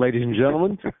all week, ladies and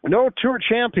gentlemen. No Tour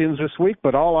champions this week,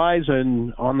 but all eyes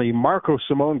on the Marco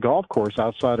Simone golf course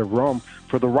outside of Rome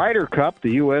for the Ryder Cup,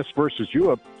 the U.S. versus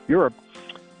Europe.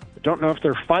 Don't know if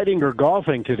they're fighting or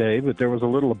golfing today, but there was a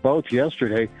little of both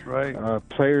yesterday. Right.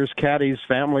 Players, caddies,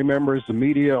 family members, the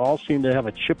media all seem to have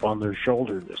a chip on their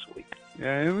shoulder this week.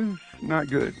 Yeah, it was not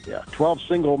good. Yeah, 12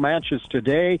 single matches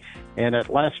today, and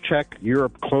at last check,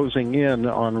 Europe closing in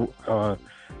on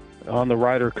the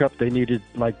Ryder Cup. They needed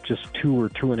like just 2 or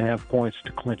 2.5 points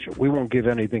to clinch it. We won't give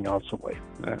anything else away.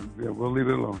 Yeah, we'll leave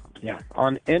it alone. Yeah,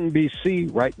 on NBC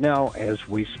right now as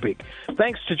we speak.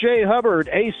 Thanks to Jay Hubbard,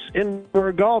 Ace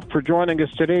Indoor Golf, for joining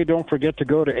us today. Don't forget to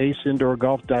go to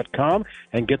aceindoorgolf.com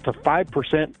and get the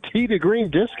 5% Tee to Green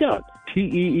discount.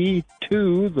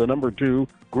 TEE2, the number 2,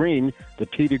 Green, the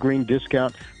Tee to Green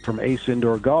discount from Ace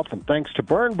Indoor Golf. And thanks to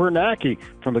Bern Bernanke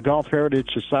from the Golf Heritage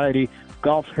Society,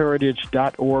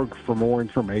 golfheritage.org for more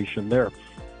information there.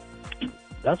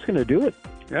 That's going to do it.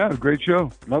 Yeah, great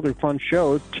show. Another fun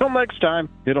show. Till next time,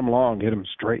 hit 'em long, hit 'em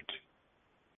straight.